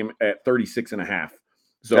the game at 36.5.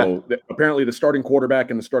 So apparently the starting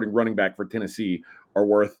quarterback and the starting running back for Tennessee are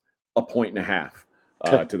worth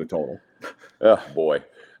 1.5 to the total. Oh, boy.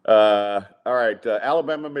 All right.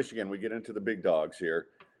 Alabama, Michigan. We get into the big dogs here.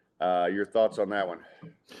 Your thoughts on that one?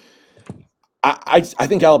 I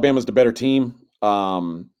think Alabama's the better team.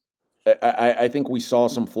 I think we saw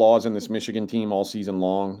some flaws in this Michigan team all season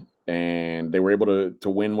long, and they were able to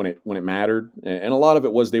win when it mattered. And a lot of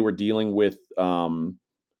it was they were dealing with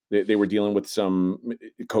they were dealing with some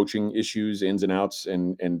coaching issues, ins and outs,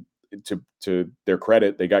 and to their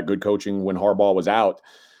credit, they got good coaching when Harbaugh was out.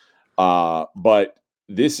 But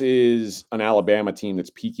this is an Alabama team that's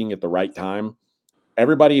peaking at the right time.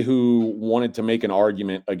 Everybody who wanted to make an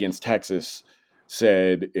argument against Texas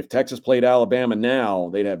said if Texas played Alabama now,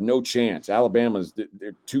 they'd have no chance.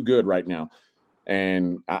 They're too good right now.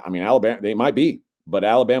 And I mean, Alabama, they might be, but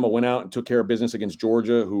Alabama went out and took care of business against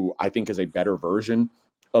Georgia, who I think is a better version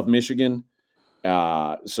of Michigan.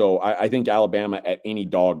 So I think Alabama at any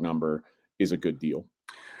dog number is a good deal.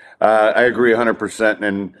 I agree 100%.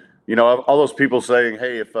 And, all those people saying,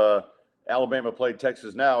 hey, if Alabama played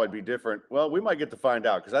Texas now, it'd be different. Well, we might get to find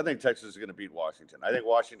out because I think Texas is going to beat Washington. I think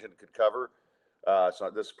Washington could cover. So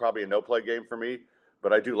this is probably a no-play game for me,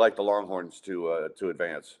 but I do like the Longhorns to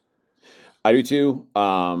advance. I do too.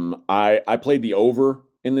 I played the over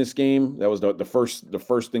in this game. That was the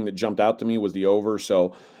first thing that jumped out to me was the over.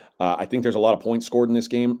 So I think there's a lot of points scored in this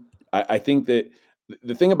game. I think that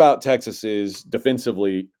the thing about Texas is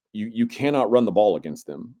defensively, you cannot run the ball against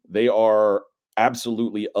them. They are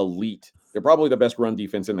absolutely elite. They're probably the best run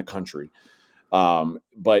defense in the country.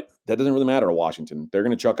 But that doesn't really matter to Washington. They're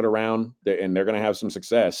going to chuck it around and they're going to have some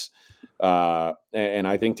success. And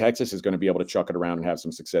I think Texas is going to be able to chuck it around and have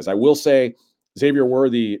some success. I will say Xavier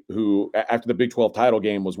Worthy, who after the Big 12 title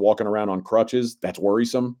game was walking around on crutches, that's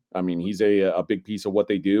worrisome. I mean, he's a big piece of what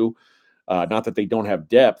they do. Not that they don't have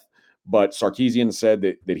depth, but Sarkisian said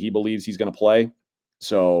that he believes he's going to play.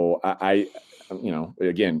 So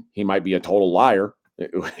again, he might be a total liar.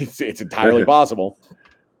 It's entirely possible.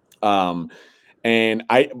 And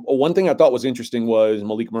one thing I thought was interesting was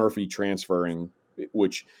Malik Murphy transferring,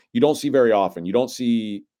 which you don't see very often. You don't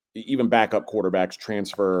see even backup quarterbacks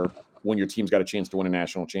transfer when your team's got a chance to win a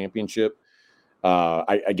national championship.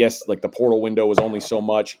 I guess like the portal window was only so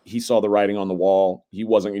much. He saw the writing on the wall. He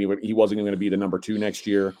wasn't going to be the number 2 next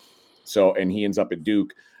year. So, and he ends up at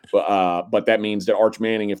Duke. But that means that Arch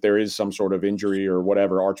Manning, if there is some sort of injury or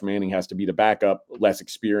whatever, Arch Manning has to be the backup, less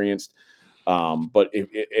experienced. But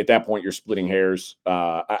at that point, you're splitting hairs.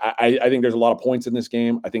 I think there's a lot of points in this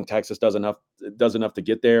game. I think Texas does enough to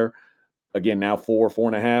get there. Again, now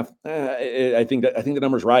 4.5. I think the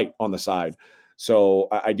number's right on the side. So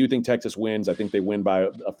I do think Texas wins. I think they win by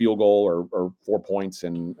a field goal or 4 points,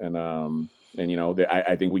 and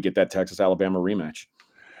I think we get that Texas Alabama rematch.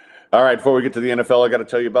 All right, before we get to the NFL, I got to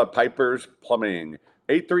tell you about Piper's Plumbing,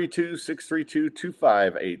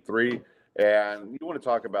 832-632-2583. And you want to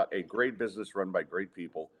talk about a great business run by great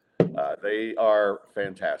people. They are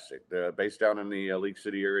fantastic. They're based down in the League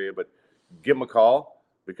City area, but give them a call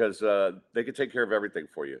because they can take care of everything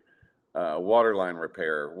for you. Water line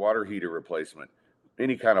repair, water heater replacement,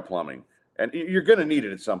 any kind of plumbing. And you're going to need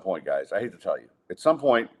it at some point, guys. I hate to tell you. At some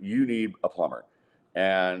point, you need a plumber.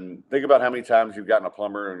 And think about how many times you've gotten a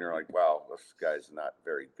plumber and you're like, wow, this guy's not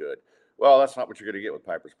very good. Well, that's not what you're going to get with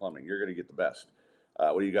Piper's Plumbing. You're going to get the best.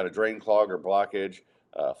 Whether you got a drain clog or blockage,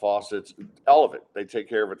 faucets, all of it. They take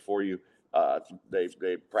care of it for you.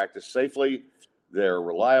 They practice safely. They're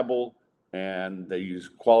reliable. And they use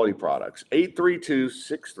quality products.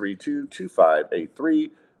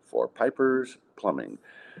 832-632-2583 for Piper's Plumbing.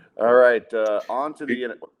 All right, on to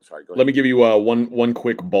the sorry. Go ahead. Let me give you one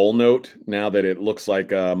quick bowl note. Now that it looks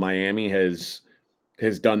like Miami has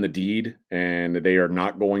done the deed and they are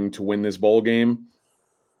not going to win this bowl game.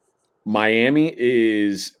 Miami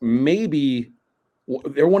is maybe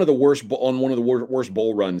they're one of the worst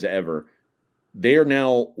bowl runs ever. They are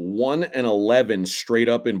now 1-11 straight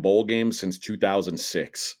up in bowl games since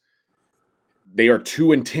 2006. They are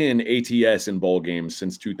 2-10 ATS in bowl games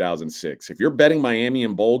since 2006. If you're betting Miami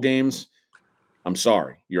in bowl games, I'm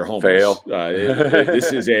sorry, you're homeless. Fail.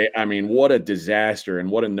 This is what a disaster and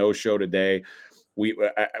what a no-show today. We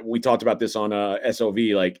talked about this on SOV.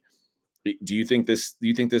 Like, do you think this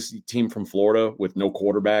team from Florida with no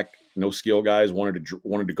quarterback, no skill guys wanted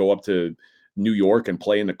to go up to New York and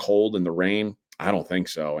play in the cold and the rain? I don't think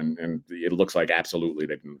so. And it looks like absolutely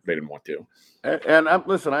they didn't want to. And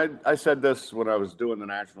listen, I said this when I was doing the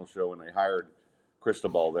national show when they hired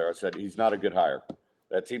Cristobal there. I said he's not a good hire.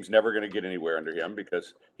 That team's never going to get anywhere under him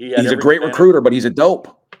because he's a great recruiter, but he's a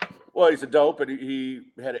dope. Well, he's a dope, and he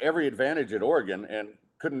had every advantage at Oregon and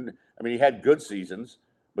couldn't. I mean, he had good seasons,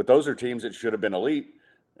 but those are teams that should have been elite.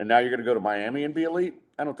 And now you're going to go to Miami and be elite?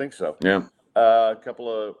 I don't think so. Yeah. A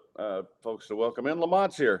couple of folks to welcome in.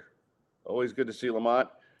 Lamont's here. Always good to see Lamont.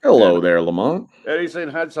 Hello there, Lamont. And he's saying,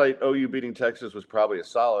 hindsight, OU beating Texas was probably a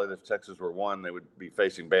solid. If Texas were 1, they would be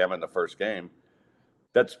facing Bama in the first game.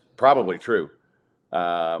 That's probably true.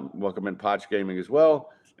 Welcome in Potch Gaming as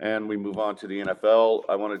well. And we move on to the NFL.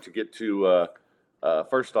 I wanted to get to,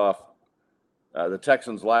 first off, the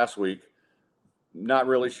Texans last week, not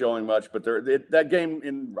really showing much, but that game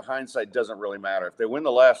in hindsight doesn't really matter. If they win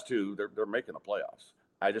the last 2, they're making the playoffs.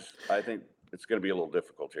 I think it's going to be a little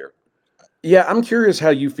difficult here. Yeah, I'm curious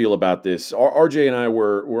how you feel about this. RJ and I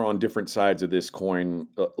were on different sides of this coin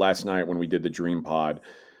last night when we did the Dream Pod.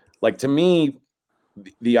 Like, to me,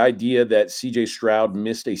 the idea that CJ Stroud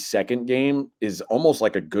missed a second game is almost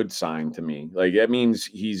like a good sign to me. Like, that means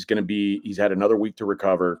he's had another week to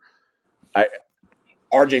recover.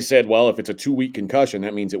 RJ said, well, if it's a 2-week concussion,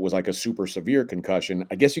 that means it was like a super severe concussion.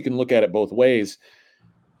 I guess you can look at it both ways.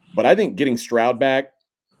 But I think getting Stroud back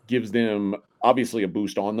gives them obviously a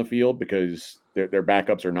boost on the field because their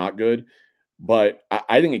backups are not good. But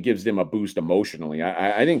I think it gives them a boost emotionally.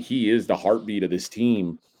 I think he is the heartbeat of this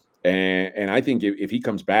team. And I think if he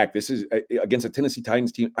comes back, this is against a Tennessee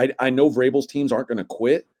Titans team. I know Vrabel's teams aren't going to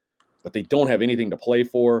quit, but they don't have anything to play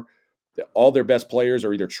for. All their best players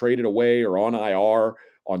are either traded away or on IR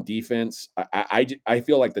on defense. I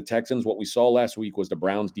feel like the Texans, what we saw last week was the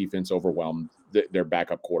Browns defense overwhelmed their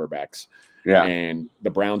backup quarterbacks. Yeah. And the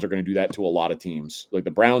Browns are going to do that to a lot of teams. Like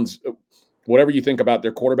the Browns, whatever you think about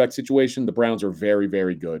their quarterback situation, the Browns are very,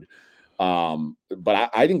 very good. But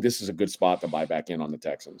I think this is a good spot to buy back in on the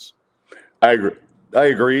Texans. I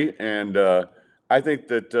agree. And I think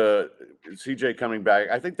that CJ coming back.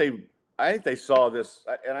 I think they saw this,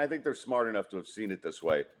 and I think they're smart enough to have seen it this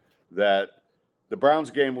way. That the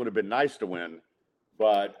Browns game would have been nice to win,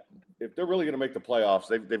 but if they're really going to make the playoffs,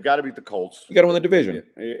 they've got to beat the Colts. You got to win the division.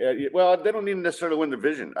 Well, they don't even necessarily win the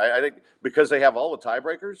division. I think because they have all the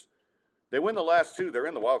tiebreakers, they win the last two, they're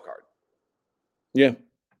in the wild card. Yeah.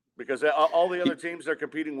 Because all the other teams they're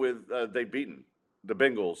competing with, they've beaten the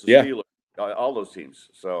Bengals, the Steelers, all those teams.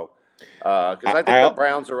 So, because I think the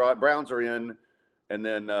Browns are in, and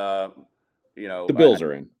then the Bills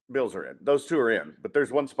are in. Bills are in. Those two are in, but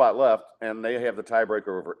there's one spot left, and they have the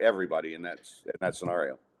tiebreaker over everybody in that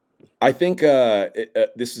scenario. I think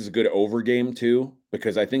this is a good over game too,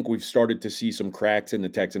 because I think we've started to see some cracks in the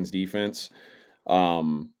Texans defense.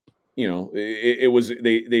 It was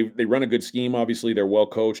they run a good scheme. Obviously, they're well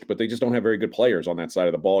coached, but they just don't have very good players on that side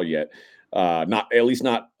of the ball yet. Not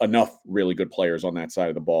enough really good players on that side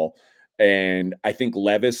of the ball. And I think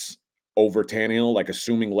Levis over Tannehill, like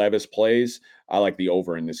assuming Levis plays, I like the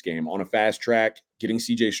over in this game. On a fast track, getting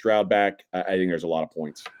CJ Stroud back, I think there's a lot of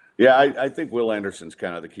points. Yeah, I think Will Anderson's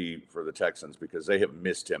kind of the key for the Texans because they have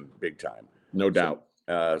missed him big time. No doubt.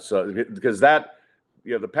 So because that,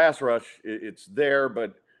 the pass rush, it's there,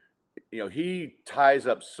 but he ties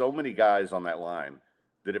up so many guys on that line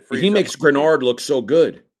that it frees. He makes Grenard look so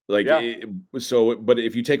good. But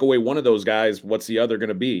if you take away one of those guys, what's the other going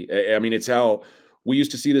to be? I mean, it's how we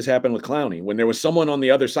used to see this happen with Clowney. When there was someone on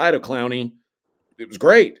the other side of Clowney, it was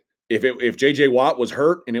great. If J.J. Watt was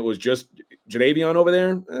hurt and it was just Jadeveon over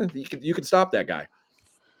there, you could stop that guy.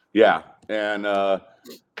 Yeah, and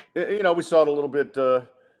we saw it a little bit.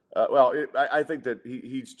 I think that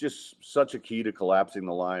he's just such a key to collapsing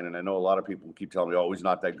the line. And I know a lot of people keep telling me, "Oh, he's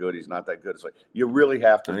not that good. He's not that good." It's like you really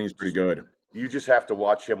have to. I think he's pretty good. You just have to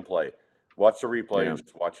watch him play. Watch the replay and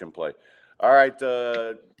just watch him play. All right,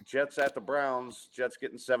 Jets at the Browns. Jets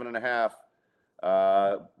getting 7.5.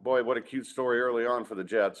 Boy, what a cute story early on for the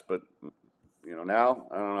Jets, but now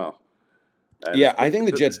I don't know. And I think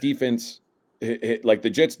the Jets defense,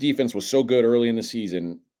 the Jets defense was so good early in the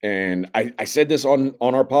season, and I said this on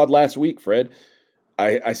our pod last week, Fred.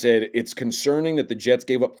 I said it's concerning that the Jets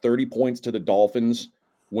gave up 30 points to the Dolphins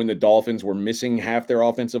when the Dolphins were missing half their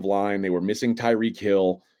offensive line. They were missing Tyreek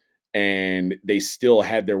Hill, and they still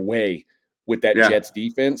had their way with that Jets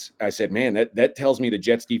defense. I said, man, that tells me the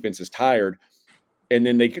Jets defense is tired. And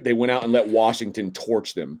then they went out and let Washington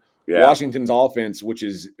torch them. Yeah. Washington's offense, which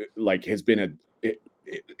is has been in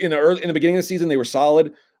the beginning of the season, they were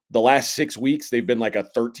solid. The last 6 weeks, they've been like a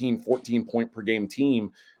 13, 14 point per game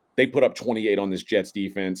team. They put up 28 on this Jets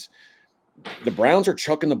defense. The Browns are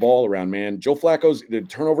chucking the ball around, man. Joe Flacco's, the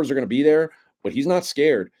turnovers are going to be there, but he's not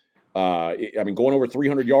scared. Going over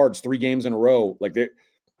 300 yards 3 games in a row,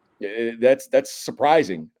 that's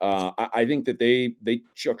surprising. I think that they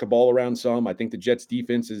chuck the ball around some. I think the Jets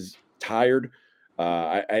defense is tired.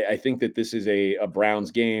 I think that this is a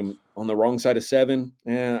Browns game on the wrong side of 7.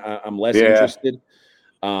 I'm less interested.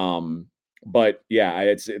 But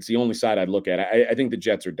it's the only side I'd look at. I think the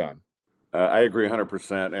Jets are done. I agree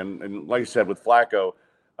 100%. And like you said, with Flacco,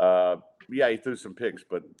 he threw some picks,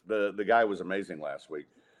 but the guy was amazing last week.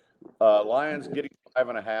 Lions getting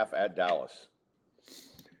 5.5 at Dallas.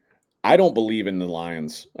 I don't believe in the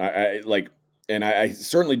Lions. I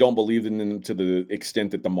certainly don't believe in them to the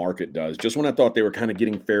extent that the market does. Just when I thought they were kind of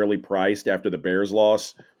getting fairly priced after the Bears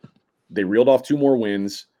loss, they reeled off 2 more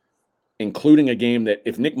wins, including a game that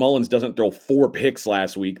if Nick Mullins doesn't throw 4 picks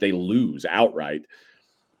last week, they lose outright.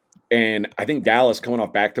 And I think Dallas coming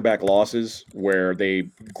off back-to-back losses where they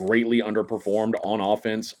greatly underperformed on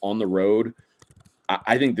offense on the road,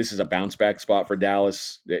 I think this is a bounce-back spot for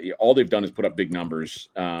Dallas. All they've done is put up big numbers.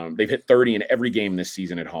 They've hit 30 in every game this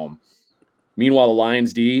season at home. Meanwhile, the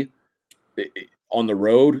Lions D on the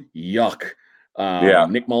road, yuck.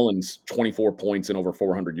 Nick Mullins, 24 points and over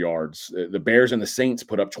 400 yards. The Bears and the Saints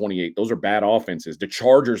put up 28. Those are bad offenses. The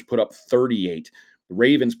Chargers put up 38. The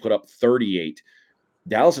Ravens put up 38.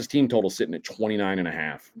 Dallas's team total sitting at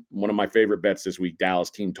 29.5. One of my favorite bets this week, Dallas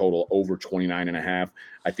team total over 29.5.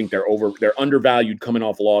 I think they're undervalued coming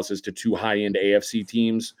off losses to 2 high-end AFC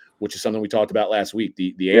teams, which is something we talked about last week.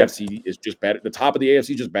 The AFC is just better. The top of the AFC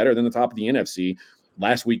is just better than the top of the NFC.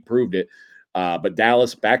 Last week proved it. But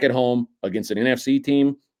Dallas back at home against an NFC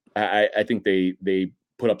team, I think they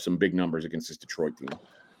put up some big numbers against this Detroit team.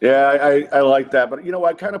 Yeah, I like that. But,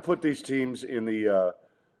 I kind of put these teams in the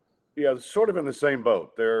sort of in the same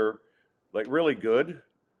boat. They're really good,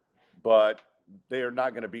 but they are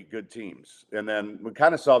not going to beat good teams. And then we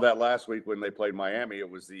kind of saw that last week when they played Miami. It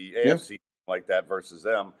was the AFC like that versus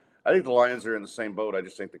them. I think the Lions are in the same boat. I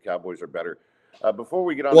just think the Cowboys are better. Before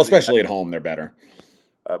we get on Well, to these, especially at home, they're better.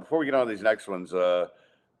 before we get on to these next ones,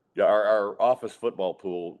 yeah, our office football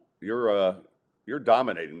pool, you're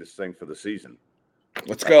dominating this thing for the season.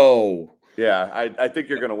 Let's go. Yeah, I think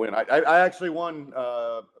you're going to win. I actually won.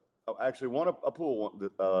 I actually won a pool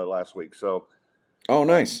last week. So Oh,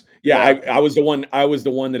 nice. Yeah, yeah. I was the one. I was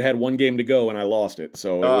the one that had one game to go, and I lost it.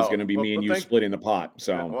 So it was Oh, going to be me and well, you splitting the pot.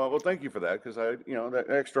 So well, thank you for that because that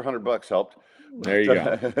extra $100 helped. there you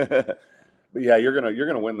go. But yeah, you're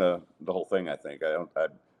gonna win the whole thing. I think.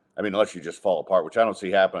 I mean, unless you just fall apart, which I don't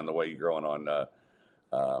see happening the way you're growing on the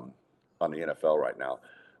NFL right now.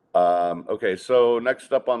 Okay, so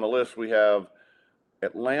next up on the list we have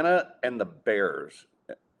Atlanta and the Bears.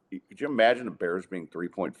 Could you imagine the Bears being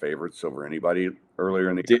 3-point favorites over anybody earlier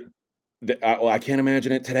in the year? Well, I can't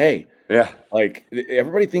imagine it today. Yeah, Like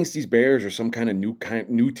everybody thinks these Bears are some kind of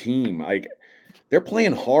new team. Like they're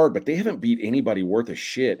playing hard, but they haven't beat anybody worth a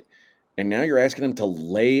shit. And now you're asking them to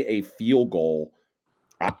lay a field goal.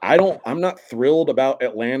 I'm not thrilled about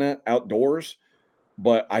Atlanta outdoors,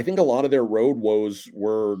 but I think a lot of their road woes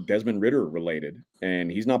were Desmond Ritter related,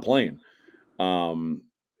 and he's not playing.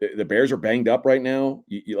 The Bears are banged up right now.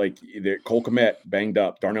 Cole Kmet banged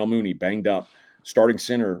up, Darnell Mooney banged up, starting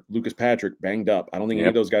center Lucas Patrick banged up. I don't think any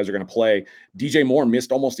of yep, those guys are going to play. DJ Moore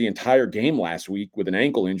missed almost the entire game last week with an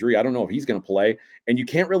ankle injury. I don't know if he's going to play. And you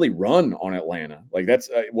can't really run on Atlanta. Like that's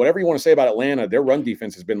whatever you want to say about Atlanta. Their run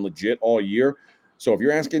defense has been legit all year. So if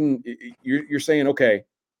you're asking, you're saying, okay,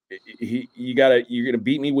 you're gonna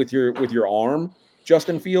beat me with your arm,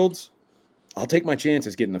 Justin Fields. I'll take my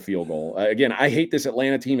chances getting the field goal. Again, I hate this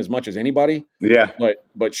Atlanta team as much as anybody, yeah,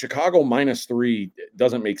 but Chicago -3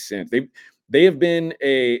 doesn't make sense. They have been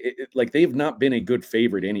they have not been a good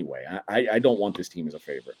favorite anyway. I don't want this team as a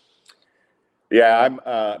favorite. yeah. I'm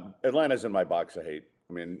Atlanta's in my box of hate.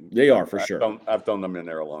 I mean, They are for sure. I've thrown them in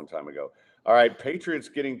there a long time ago. All right, Patriots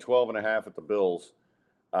getting 12.5 at the Bills.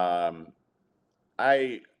 Um,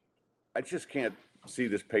 I I just can't see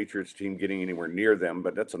this Patriots team getting anywhere near them,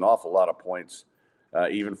 but that's an awful lot of points,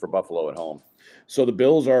 even for Buffalo at home. So the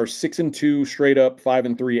Bills are 6-2 straight up,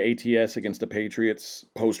 5-3 ATS against the Patriots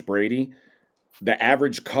post Brady. The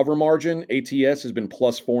average cover margin ATS has been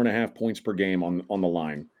plus 4.5 points per game on the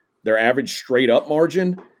line. Their average straight up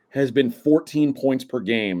margin has been 14 points per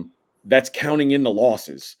game. That's counting in the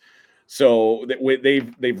losses. So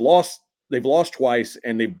they've lost twice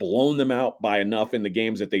and they've blown them out by enough in the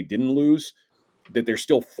games that they didn't lose that they're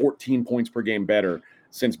still 14 points per game better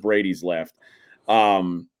since Brady's left.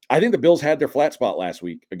 I think the Bills had their flat spot last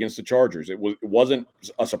week against the Chargers. It wasn't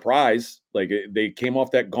a surprise. They came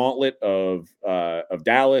off that gauntlet of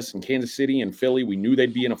Dallas and Kansas City and Philly. We knew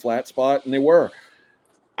they'd be in a flat spot, and they were.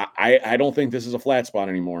 I don't think this is a flat spot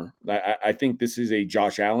anymore. I think this is a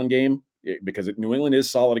Josh Allen game because New England is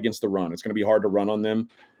solid against the run. It's going to be hard to run on them.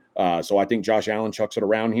 So I think Josh Allen chucks it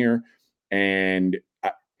around here. And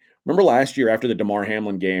remember last year after the DeMar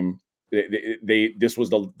Hamlin game, this was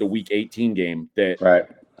the Week 18 game that Right.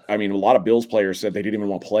 I mean, a lot of Bills players said they didn't even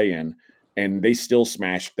want to play in, and they still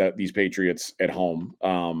smashed these Patriots at home.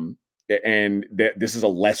 This is a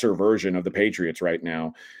lesser version of the Patriots right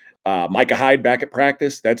now. Micah Hyde back at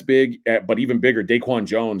practice, that's big, but even bigger, Daquan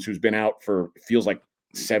Jones, who's been out for feels like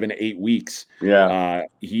 7 to 8 weeks. Yeah.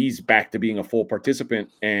 He's back to being a full participant.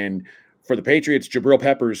 And for the Patriots, Jabril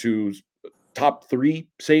Peppers, who's top 3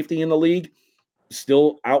 safety in the league,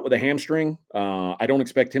 still out with a hamstring. I don't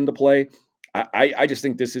expect him to play. I just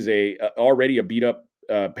think this is already a beat up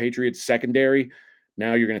Patriots secondary.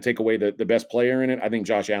 Now you're going to take away the best player in it. I think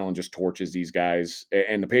Josh Allen just torches these guys,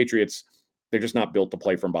 and the Patriots, they're just not built to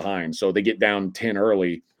play from behind. So they get down 10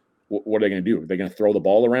 early. What are they going to do? Are they going to throw the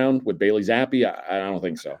ball around with Bailey Zappi? I don't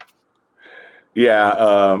think so.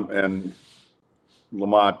 Yeah. And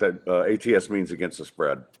Lamont, that ATS means against the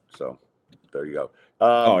spread. So there you go.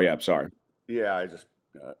 Oh yeah, sorry. Yeah.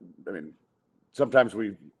 I mean, sometimes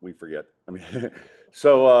we forget. I mean,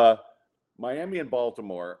 so Miami and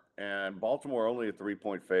Baltimore only a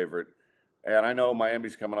 3-point favorite. And I know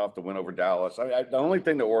Miami's coming off the win over Dallas. The only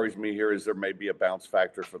thing that worries me here is there may be a bounce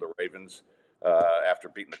factor for the Ravens after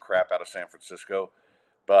beating the crap out of San Francisco.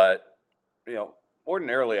 But,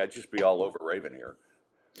 ordinarily I'd just be all over Raven here.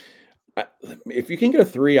 If you can get a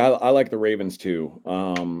 3, I like the Ravens too.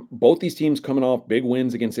 Both these teams coming off big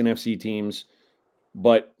wins against NFC teams,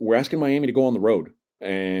 but we're asking Miami to go on the road,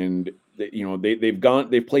 and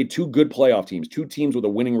they've played 2 good playoff teams, 2 teams with a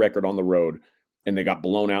winning record on the road, and they got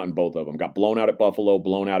blown out in both of them. Got blown out at Buffalo,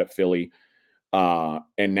 blown out at Philly,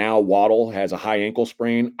 and now Waddle has a high ankle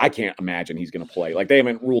sprain. I can't imagine he's going to play. Like they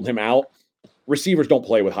haven't ruled him out. Receivers don't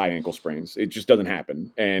play with high ankle sprains. It just doesn't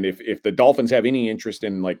happen. And if the Dolphins have any interest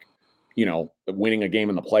in like winning a game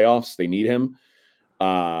in the playoffs. They need him.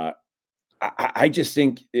 Uh, I just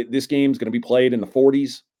think this game's going to be played in the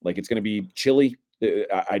 40s. Like, it's going to be chilly.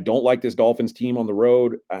 I don't like this Dolphins team on the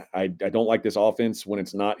road. I don't like this offense when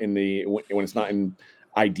it's not when it's not in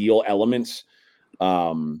ideal elements.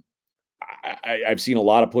 Um, I've seen a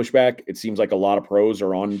lot of pushback. It seems like a lot of pros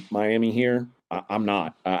are on Miami here. I'm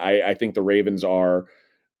not. I think the Ravens are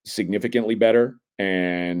significantly better,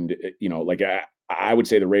 and like I would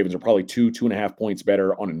say the Ravens are probably 2.5 points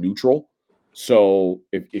better on a neutral. So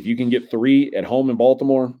if you can get 3 at home in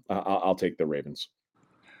Baltimore, I'll take the Ravens.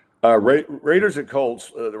 Raiders and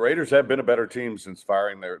Colts. The Raiders have been a better team since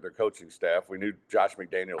firing their coaching staff. We knew Josh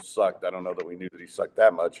McDaniels sucked. I don't know that we knew that he sucked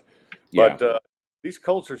that much, Yeah, but these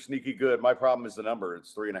Colts are sneaky good. My problem is the number.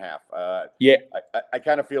 It's 3.5. yeah. I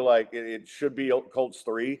kind of feel like it should be Colts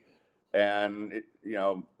 3, and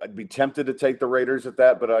I'd be tempted to take the Raiders at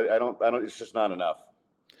that, but I don't. It's just not enough.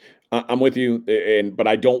 I'm with you, but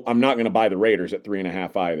I'm not going to buy the Raiders at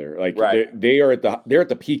 3.5 either. Like Right. they're at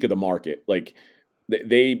the peak of the market. Like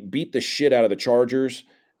they beat the shit out of the Chargers,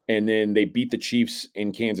 and then they beat the Chiefs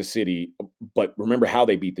in Kansas City. But remember how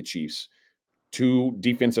they beat the Chiefs? 2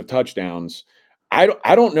 defensive touchdowns.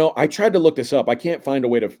 I don't know. I tried to look this up. I can't find a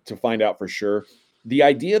way to find out for sure. The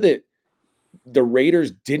idea that the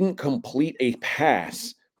Raiders didn't complete a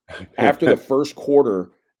pass after the first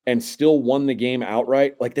quarter and still won the game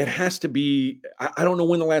outright, like that has to be. I don't know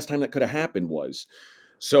when the last time that could have happened was.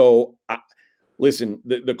 So listen,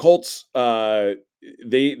 the Colts,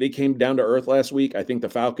 they came down to earth last week. I think the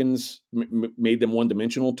Falcons made them one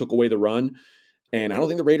dimensional, took away the run, and I don't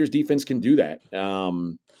think the Raiders defense can do that.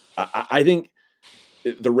 I think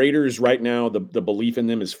the Raiders right now, the belief in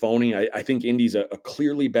them is phony. I think Indy's a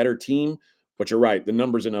clearly better team, but you're right. The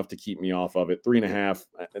number's enough to keep me off of it. 3.5,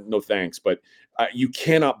 no thanks. But you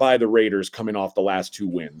cannot buy the Raiders coming off the last 2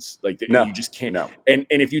 wins. Like No, you just can't. no. And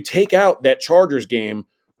if you take out that Chargers game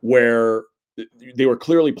where they were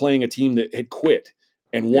clearly playing a team that had quit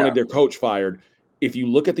and wanted their coach fired, if you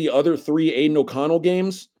look at the other 3 Aiden O'Connell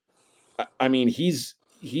games, I mean, he's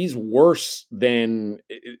worse than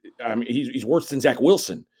he's worse than Zach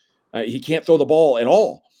Wilson. He can't throw the ball at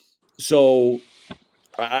all. So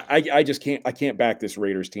I just can't back this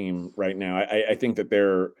Raiders team right now. I think that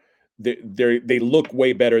they look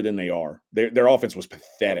way better than they are. Their offense was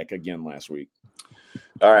pathetic again last week.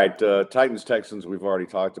 All right, Titans Texans we've already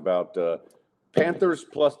talked about. Panthers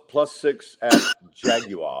 +6 at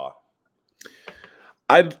Jaguar.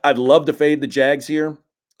 I'd love to fade the Jags here.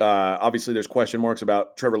 Obviously, there's question marks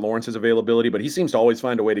about Trevor Lawrence's availability, but he seems to always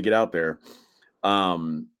find a way to get out there.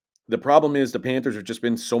 The problem is the Panthers have just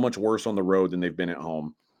been so much worse on the road than they've been at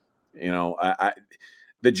home.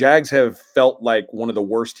 The Jags have felt like one of the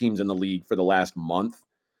worst teams in the league for the last month.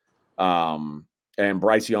 And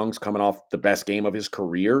Bryce Young's coming off the best game of his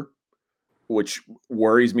career, which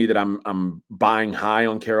worries me that I'm buying high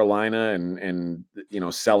on Carolina and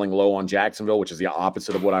selling low on Jacksonville, which is the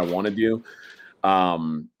opposite of what I want to do.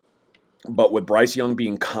 But with Bryce Young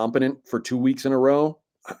being competent for 2 weeks in a row,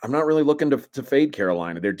 I'm not really looking to fade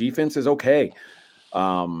Carolina. Their defense is okay.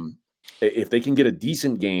 If they can get a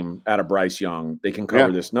decent game out of Bryce Young, they can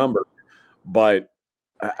cover this number. But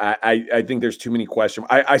I think there's too many questions.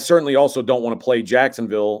 I certainly also don't want to play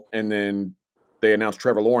Jacksonville and then they announced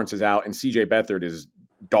Trevor Lawrence is out and CJ Beathard is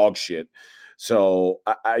dog shit. So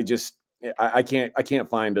I can't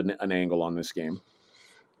find an angle on this game.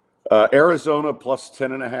 Arizona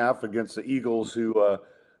 +10.5 against the Eagles, who a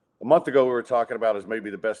month ago we were talking about as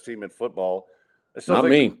maybe the best team in football. Not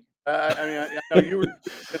me. I know you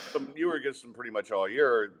were against them pretty much all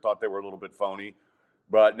year. Thought they were a little bit phony,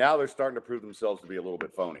 but now they're starting to prove themselves to be a little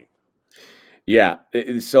bit phony. Yeah.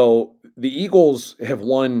 So the Eagles have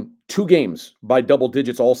won 2 games by double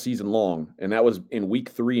digits all season long, and that was in week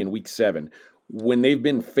 3 and week 7. When they've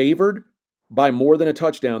been favored by more than a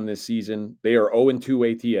touchdown this season, they are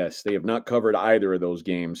 0-2 ATS. They have not covered either of those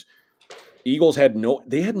games. Eagles had no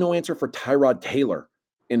answer for Tyrod Taylor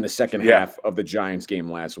in the second half of the Giants game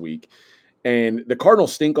last week. And the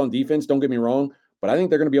Cardinals stink on defense, don't get me wrong, but I think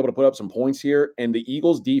they're going to be able to put up some points here. And the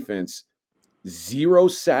Eagles defense, 0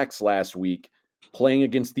 sacks last week, playing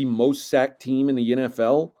against the most sacked team in the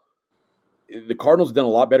NFL. The Cardinals have done a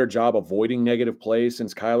lot better job avoiding negative plays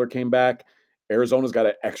since Kyler came back. Arizona's got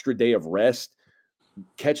an extra day of rest.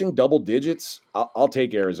 Catching double digits, I'll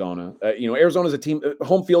take Arizona. Arizona's a team.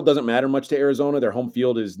 Home field doesn't matter much to Arizona. Their home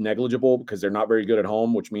field is negligible because they're not very good at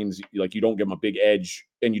home, which means like you don't give them a big edge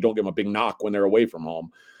and you don't give them a big knock when they're away from home.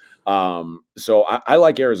 So I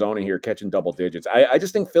like Arizona here catching double digits. I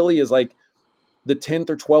just think Philly is like the 10th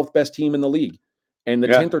or 12th best team in the league. And the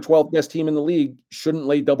Yeah. 10th or 12th best team in the league shouldn't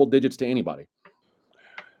lay double digits to anybody.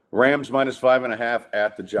 Rams -5.5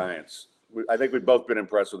 at the Giants. I think we've both been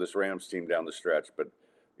impressed with this Rams team down the stretch, but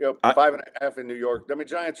 5.5 in New York. I mean,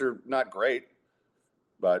 Giants are not great,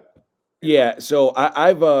 but yeah. So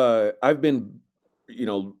I've been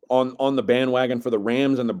on the bandwagon for the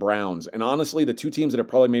Rams and the Browns, and honestly, the two teams that have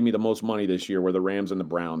probably made me the most money this year were the Rams and the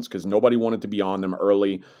Browns because nobody wanted to be on them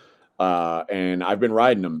early. And I've been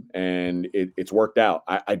riding them, and it's worked out.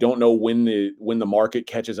 I don't know when the market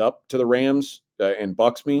catches up to the Rams and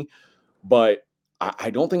bucks me, but I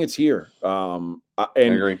don't think it's here. I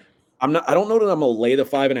And agree. I don't know that I'm gonna lay the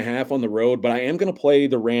 5.5 on the road, but I am gonna play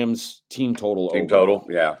the Rams team total Team over. total,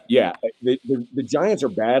 yeah. Yeah, the Giants are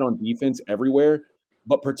bad on defense everywhere,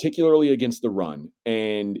 but particularly against the run.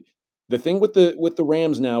 And the thing with the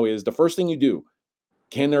Rams now is the first thing you do,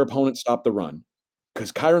 can their opponent stop the run?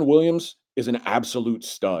 Because Kyron Williams is an absolute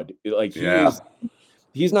stud. Like Yeah.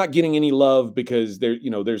 he's not getting any love because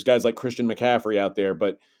there's guys like Christian McCaffrey out there,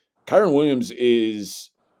 but Kyron Williams is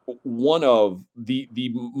one of the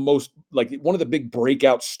most like one of the big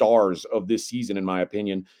breakout stars of this season, in my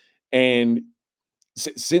opinion. And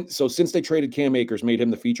since they traded Cam Akers, made him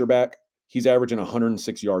the feature back, he's averaging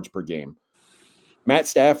 106 yards per game. Matt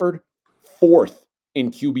Stafford, fourth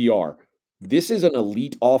in QBR. This is an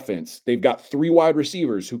elite offense. They've got three wide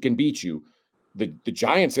receivers who can beat you. The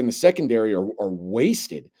Giants in the secondary are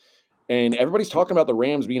wasted. And everybody's talking about the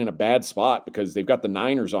Rams being in a bad spot because they've got the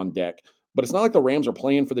Niners on deck. But it's not like the Rams are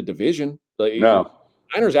playing for the division. The No.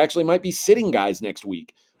 Niners actually might be sitting guys next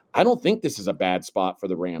week. I don't think this is a bad spot for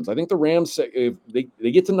the Rams. I think the Rams, if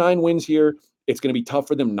they get to 9 wins here, it's going to be tough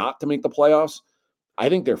for them not to make the playoffs. I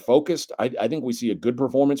think they're focused. I think we see a good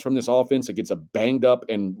performance from this offense against a banged up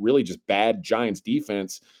and really just bad Giants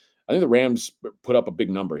defense. I think the Rams put up a big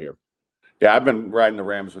number here. Yeah, I've been riding the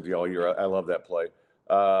Rams with you all year. I love that play.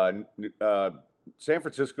 San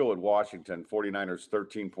Francisco and Washington, 49ers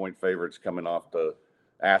 13-point favorites coming off the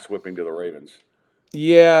ass whipping to the Ravens.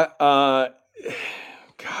 Yeah. God,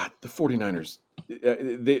 the 49ers.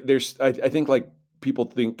 I think like people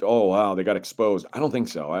think, oh, wow, they got exposed. I don't think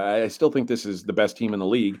so. I still think this is the best team in the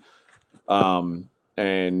league.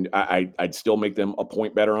 And I'd still make them a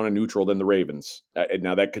point better on a neutral than the Ravens.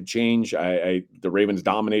 Now that could change. The Ravens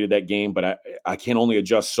dominated that game, but I can only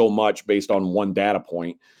adjust so much based on one data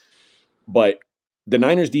point. But the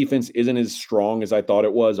Niners defense isn't as strong as I thought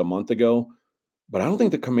it was a month ago. But I don't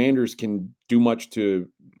think the Commanders can do much to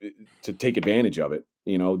take advantage of it.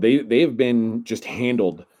 They've been just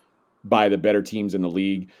handled by the better teams in the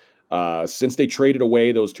league. Since they traded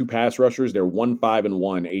away those two pass rushers, they're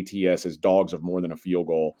 1-5-1 ATS as dogs of more than a field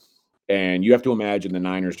goal. And you have to imagine the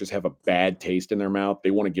Niners just have a bad taste in their mouth.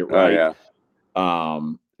 They want to get Oh, right. yeah.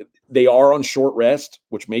 They are on short rest,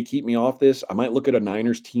 which may keep me off this. I might look at a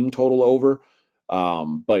Niners team total over.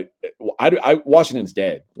 But Washington's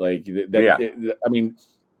dead. Like that. Yeah. I mean,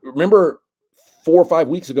 remember 4 or 5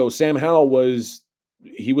 weeks ago, Sam Howell was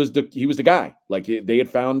the guy. Like they had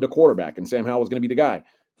found a quarterback, and Sam Howell was going to be the guy.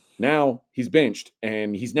 Now he's benched,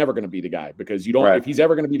 and he's never going to be the guy because you don't. Right. If he's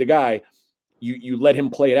ever going to be the guy, you let him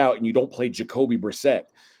play it out, and you don't play Jacoby Brissett.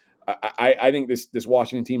 I think this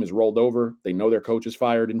Washington team is rolled over. They know their coach is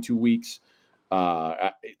fired in 2 weeks.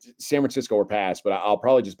 San Francisco or pass, but I'll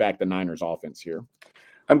probably just back the Niners offense here.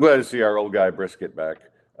 I'm glad to see our old guy Brisket back.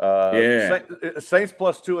 Yeah. Saints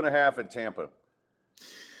 +2.5 at Tampa.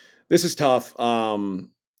 This is tough.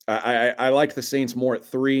 I like the Saints more at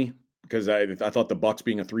 3 because I thought the Bucks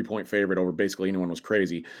being a 3-point favorite over basically anyone was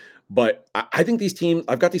crazy. But I think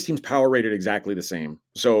I've got these teams power rated exactly the same.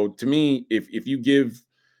 So to me, if you give,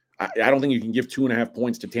 I don't think you can give 2.5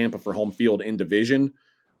 points to Tampa for home field in division.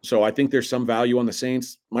 So I think there's some value on the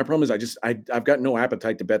Saints. My problem is I've got no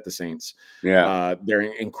appetite to bet the Saints. Yeah. They're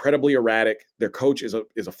incredibly erratic. Their coach is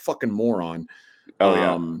a fucking moron. Oh,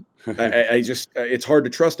 yeah. I just it's hard to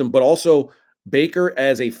trust him. But also Baker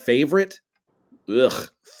as a favorite,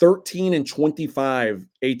 13-25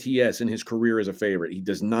 ATS in his career as a favorite. He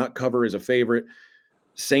does not cover as a favorite.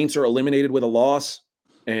 Saints are eliminated with a loss,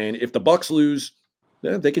 and if the Bucks lose,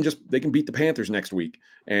 they can beat the Panthers next week,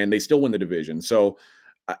 and they still win the division. So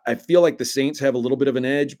I feel like the Saints have a little bit of an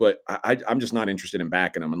edge, but I'm just not interested in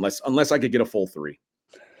backing them unless I could get a full 3.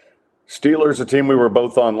 Steelers, a team we were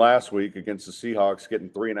both on last week against the Seahawks, getting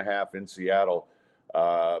 3.5 in Seattle.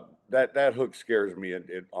 That hook scares me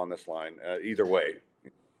on this line. Either way.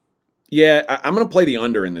 Yeah, I'm going to play the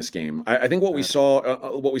under in this game. I think what we saw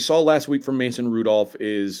last week from Mason Rudolph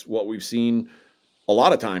is what we've seen a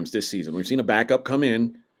lot of times this season. We've seen a backup come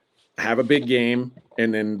in, have a big game,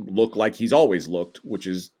 and then look like he's always looked, which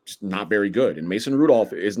is just not very good. And Mason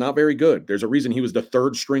Rudolph is not very good. There's a reason he was the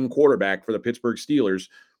third string quarterback for the Pittsburgh Steelers,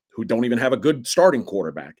 who don't even have a good starting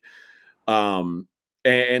quarterback. And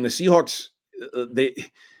the Seahawks,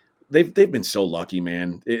 they've been so lucky,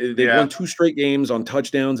 man. They've won 2 straight games on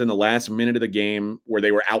touchdowns in the last minute of the game where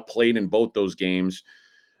they were outplayed in both those games.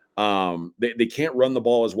 They can't run the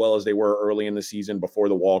ball as well as they were early in the season before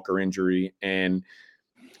the Walker injury. And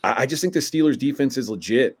I just think the Steelers defense is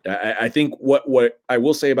legit. I think what I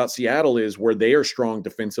will say about Seattle is where they are strong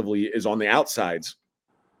defensively is on the outsides.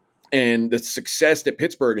 And the success that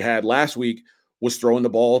Pittsburgh had last week was throwing the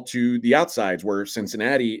ball to the outsides, where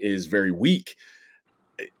Cincinnati is very weak.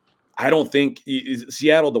 I don't think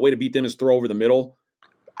Seattle, the way to beat them is throw over the middle.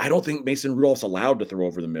 I don't think Mason Rudolph's allowed to throw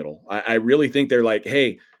over the middle. I really think they're like,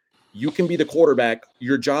 hey, you can be the quarterback.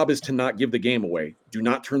 Your job is to not give the game away. Do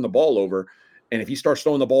not turn the ball over. And if he starts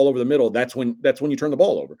throwing the ball over the middle, that's when you turn the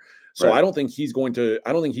ball over. So right. I don't think he's going to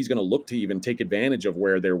look to even take advantage of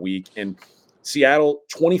where they're weak. And Seattle,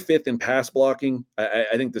 25th in pass blocking. I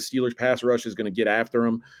think the Steelers pass rush is going to get after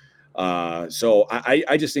them. So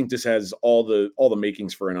I just think this has all the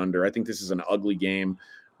makings for an under. I think this is an ugly game.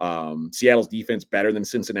 Seattle's defense better than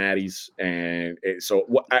Cincinnati's, and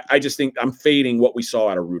I just think I'm fading what we saw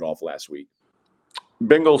out of Rudolph last week.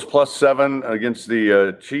 Bengals +7 against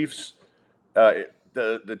the Chiefs.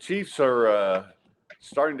 The Chiefs are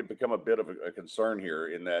starting to become a bit of a concern here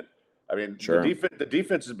in that, I mean, sure. the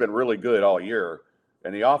defense has been really good all year,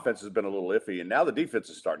 and the offense has been a little iffy, and now the defense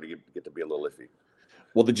is starting to get to be a little iffy.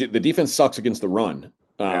 Well, the defense sucks against the run,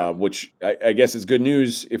 which I guess is good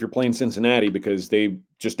news if you're playing Cincinnati because they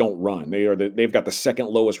just don't run. They've got the second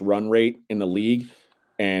lowest run rate in the league,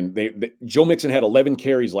 and Joe Mixon had 11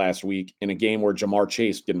 carries last week in a game where Jamar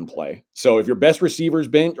Chase didn't play. So if your best receiver's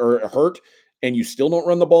bent or hurt and you still don't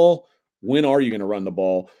run the ball, when are you going to run the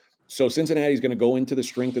ball? So Cincinnati's going to go into the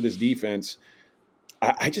strength of this defense.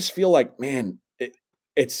 I just feel like, man,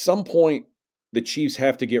 at some point the Chiefs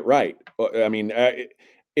have to get right. I mean,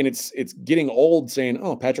 and it's getting old saying,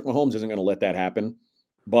 oh, Patrick Mahomes isn't going to let that happen.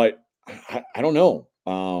 But I don't know.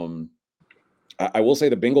 I will say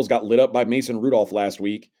the Bengals got lit up by Mason Rudolph last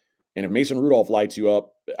week. And if Mason Rudolph lights you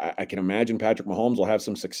up, I can imagine Patrick Mahomes will have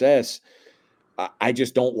some success. I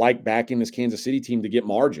just don't like backing this Kansas City team to get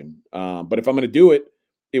margin. But if I'm going to do it,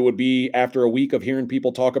 it would be after a week of hearing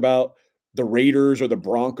people talk about the Raiders or the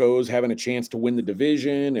Broncos having a chance to win the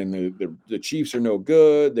division, and the Chiefs are no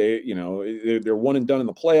good. They're one and done in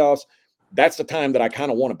the playoffs. That's the time that I kind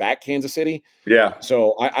of want to back Kansas City. Yeah.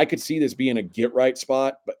 So I could see this being a get right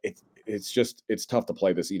spot, but it's tough to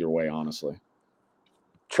play this either way, honestly.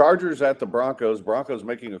 Chargers at the Broncos. Broncos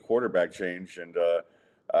making a quarterback change, and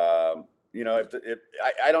I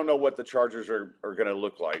don't know what the Chargers are going to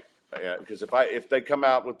look like because if they come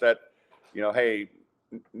out with that, hey,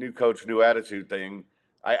 new coach, new attitude thing,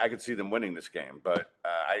 I could see them winning this game, but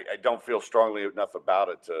I don't feel strongly enough about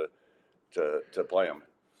it to play them.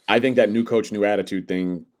 I think that new coach, new attitude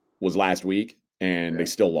thing was last week, and they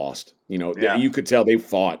still lost. You could tell they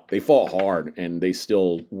fought hard, and they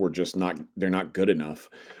still were just they're not good enough,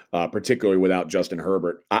 particularly without Justin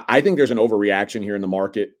Herbert. I think there's an overreaction here in the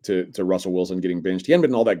market to Russell Wilson getting benched. He hasn't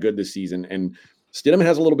been all that good this season, and Stidham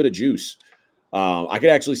has a little bit of juice. I could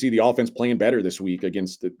actually see the offense playing better this week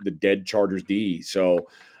against the dead Chargers D. So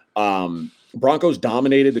Broncos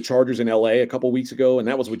dominated the Chargers in LA a couple weeks ago, and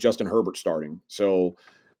that was with Justin Herbert starting. So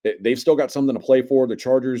they've still got something to play for. The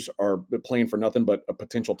Chargers are playing for nothing but a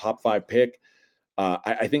potential top 5 pick.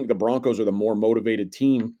 I think the Broncos are the more motivated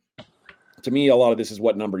team. To me, a lot of this is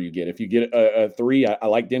what number you get. If you get a 3, I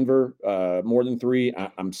like Denver more than 3.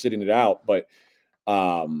 I'm sitting it out, but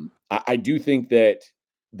I do think that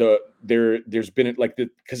there's been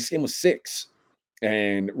because this game was 6,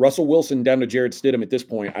 and Russell Wilson down to Jarrett Stidham at this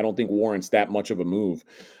point, I don't think warrants that much of a move.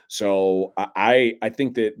 So I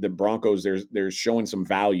think that the Broncos, there's showing some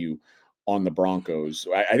value on the Broncos.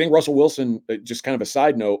 I think Russell Wilson, just kind of a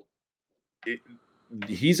side note,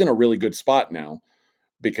 he's in a really good spot now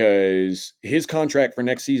because his contract for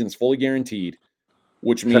next season is fully guaranteed,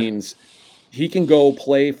 which means he can go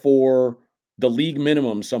play for the league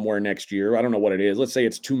minimum somewhere next year. I don't know what it is. Let's say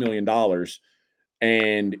it's $2 million,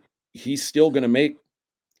 and he's still going to make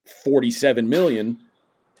 $47 million.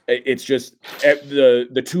 It's just the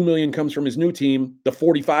 $2 million comes from his new team. The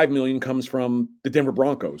 $45 million comes from the Denver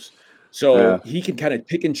Broncos. So he can kind of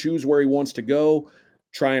pick and choose where he wants to go,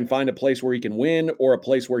 try and find a place where he can win or a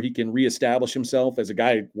place where he can reestablish himself as a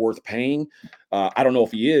guy worth paying. I don't know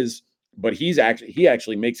if he is, but he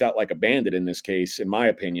actually makes out like a bandit in this case, in my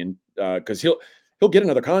opinion, because he'll get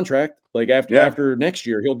another contract. Like after next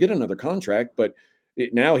year, he'll get another contract, but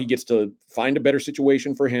now he gets to find a better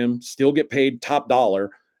situation for him, still get paid top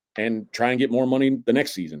dollar, and try and get more money the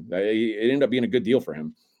next season. It ended up being a good deal for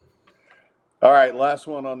him. All right, last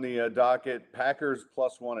one on the docket. Packers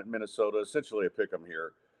 +1 at Minnesota. Essentially a pick 'em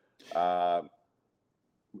here.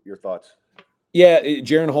 Your thoughts? Yeah,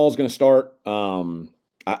 Jaron Hall's going to start.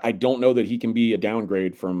 I don't know that he can be a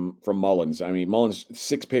downgrade from Mullins. I mean, Mullins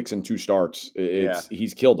 6 picks and 2 starts.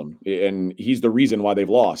 He's killed them, and he's the reason why they've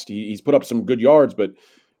lost. He's put up some good yards, but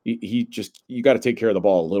he just, you got to take care of the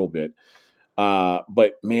ball a little bit.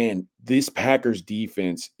 But man, this Packers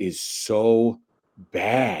defense is so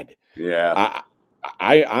bad. Yeah.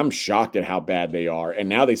 I'm shocked at how bad they are. And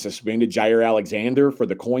now they suspended Jair Alexander for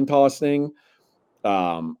the coin toss thing.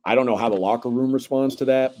 I don't know how the locker room responds to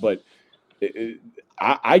that, but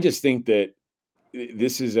I just think that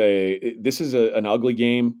this is an ugly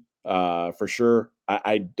game for sure.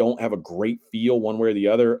 I don't have a great feel one way or the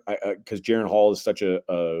other because Jaron Hall is such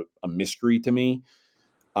a mystery to me.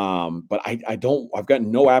 But I've got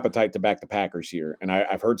no appetite to back the Packers here. And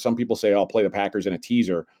I've heard some people say, I'll play the Packers in a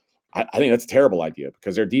teaser. I think that's a terrible idea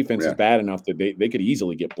because their defense is bad enough that they could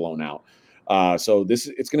easily get blown out. So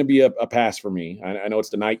it's going to be a pass for me. I know it's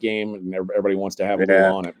the night game and everybody wants to have a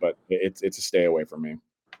little on it, but it's a stay away from me.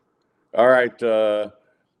 All right.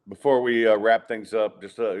 Before we wrap things up,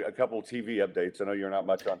 just a couple of TV updates. I know you're not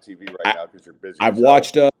much on TV right now because you're busy. I've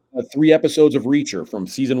watched 3 episodes of Reacher from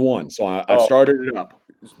season 1, so I've started it up.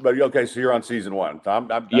 But okay, so you're on season 1.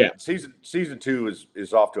 Season 2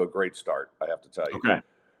 is off to a great start, I have to tell you. Okay.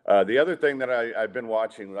 The other thing that I've been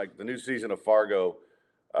watching, like the new season of Fargo,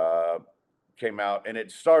 came out, and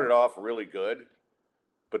it started off really good,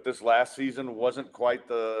 but this last season wasn't quite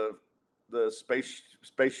the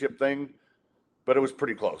spaceship thing, but it was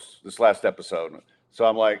pretty close. This last episode, so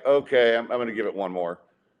I'm like, okay, I'm going to give it one more.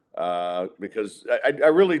 Because I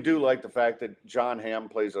really do like the fact that John Hamm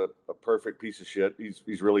plays a perfect piece of shit.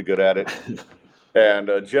 He's really good at it.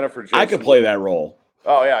 And Jennifer Jason, I could play that role.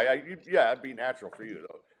 Oh yeah, it'd be natural for you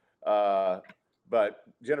though. But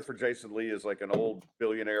Jennifer Jason Leigh is like an old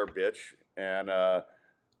billionaire bitch, and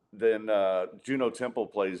then Juno Temple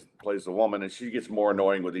plays the woman, and she gets more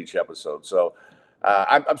annoying with each episode. So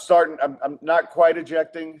I'm not quite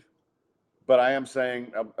ejecting, but I am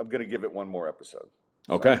saying I'm going to give it one more episode.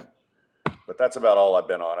 Okay. So, but that's about all I've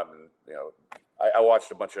been on. I mean, I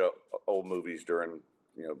watched a bunch of old movies during,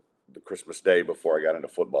 the Christmas day before I got into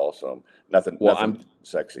football. So nothing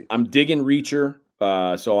sexy. I'm digging Reacher.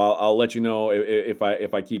 So I'll let you know if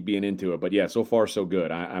I keep being into it. But yeah, so far so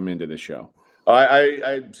good. I'm into this show.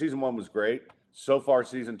 I season 1 was great. So far,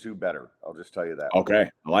 season 2 better. I'll just tell you that. Okay,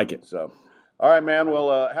 I like it. So, all right, man.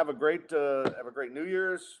 Well, have a great New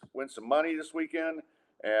Year's. Win some money this weekend,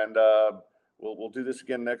 and we'll do this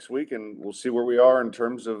again next week, and we'll see where we are in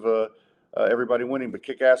terms of everybody winning. But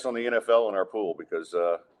kick ass on the NFL in our pool because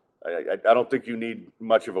I don't think you need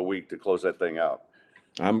much of a week to close that thing out.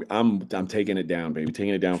 I'm taking it down, baby.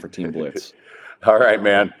 Taking it down for Team Blitz. All right,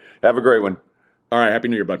 man. Have a great one. All right, Happy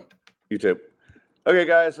New Year, bud. You too. Okay,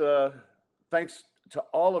 guys. Thanks to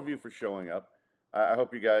all of you for showing up. I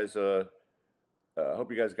hope you guys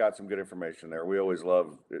got some good information there. We always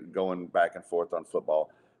love going back and forth on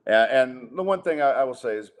football. And the one thing I will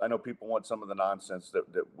say is I know people want some of the nonsense that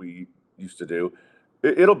we used to do.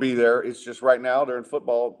 It'll be there. It's just right now during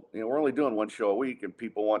football, we're only doing one show a week, and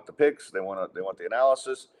people want the picks. They want the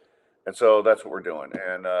analysis, and so that's what we're doing.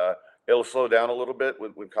 And it'll slow down a little bit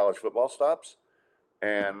when college football stops,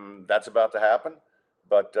 and that's about to happen.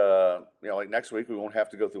 But like next week, we won't have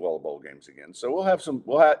to go through all the bowl games again. So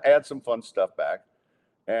we'll add some fun stuff back,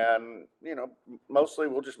 and mostly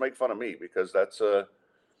we'll just make fun of me because that's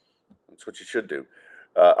what you should do.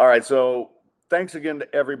 All right, so thanks again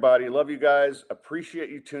to everybody. Love you guys. Appreciate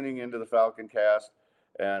you tuning into the Falcon Cast,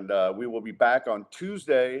 and we will be back on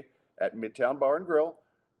Tuesday at Midtown Bar and Grill,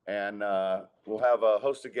 and we'll have a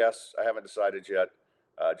host of guests. I haven't decided yet.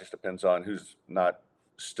 Just depends on who's not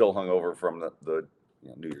still hungover from the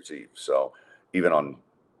New Year's Eve. So even on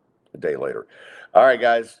a day later. All right,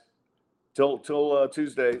 guys. Till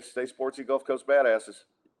Tuesday. Stay sportsy, Gulf Coast badasses.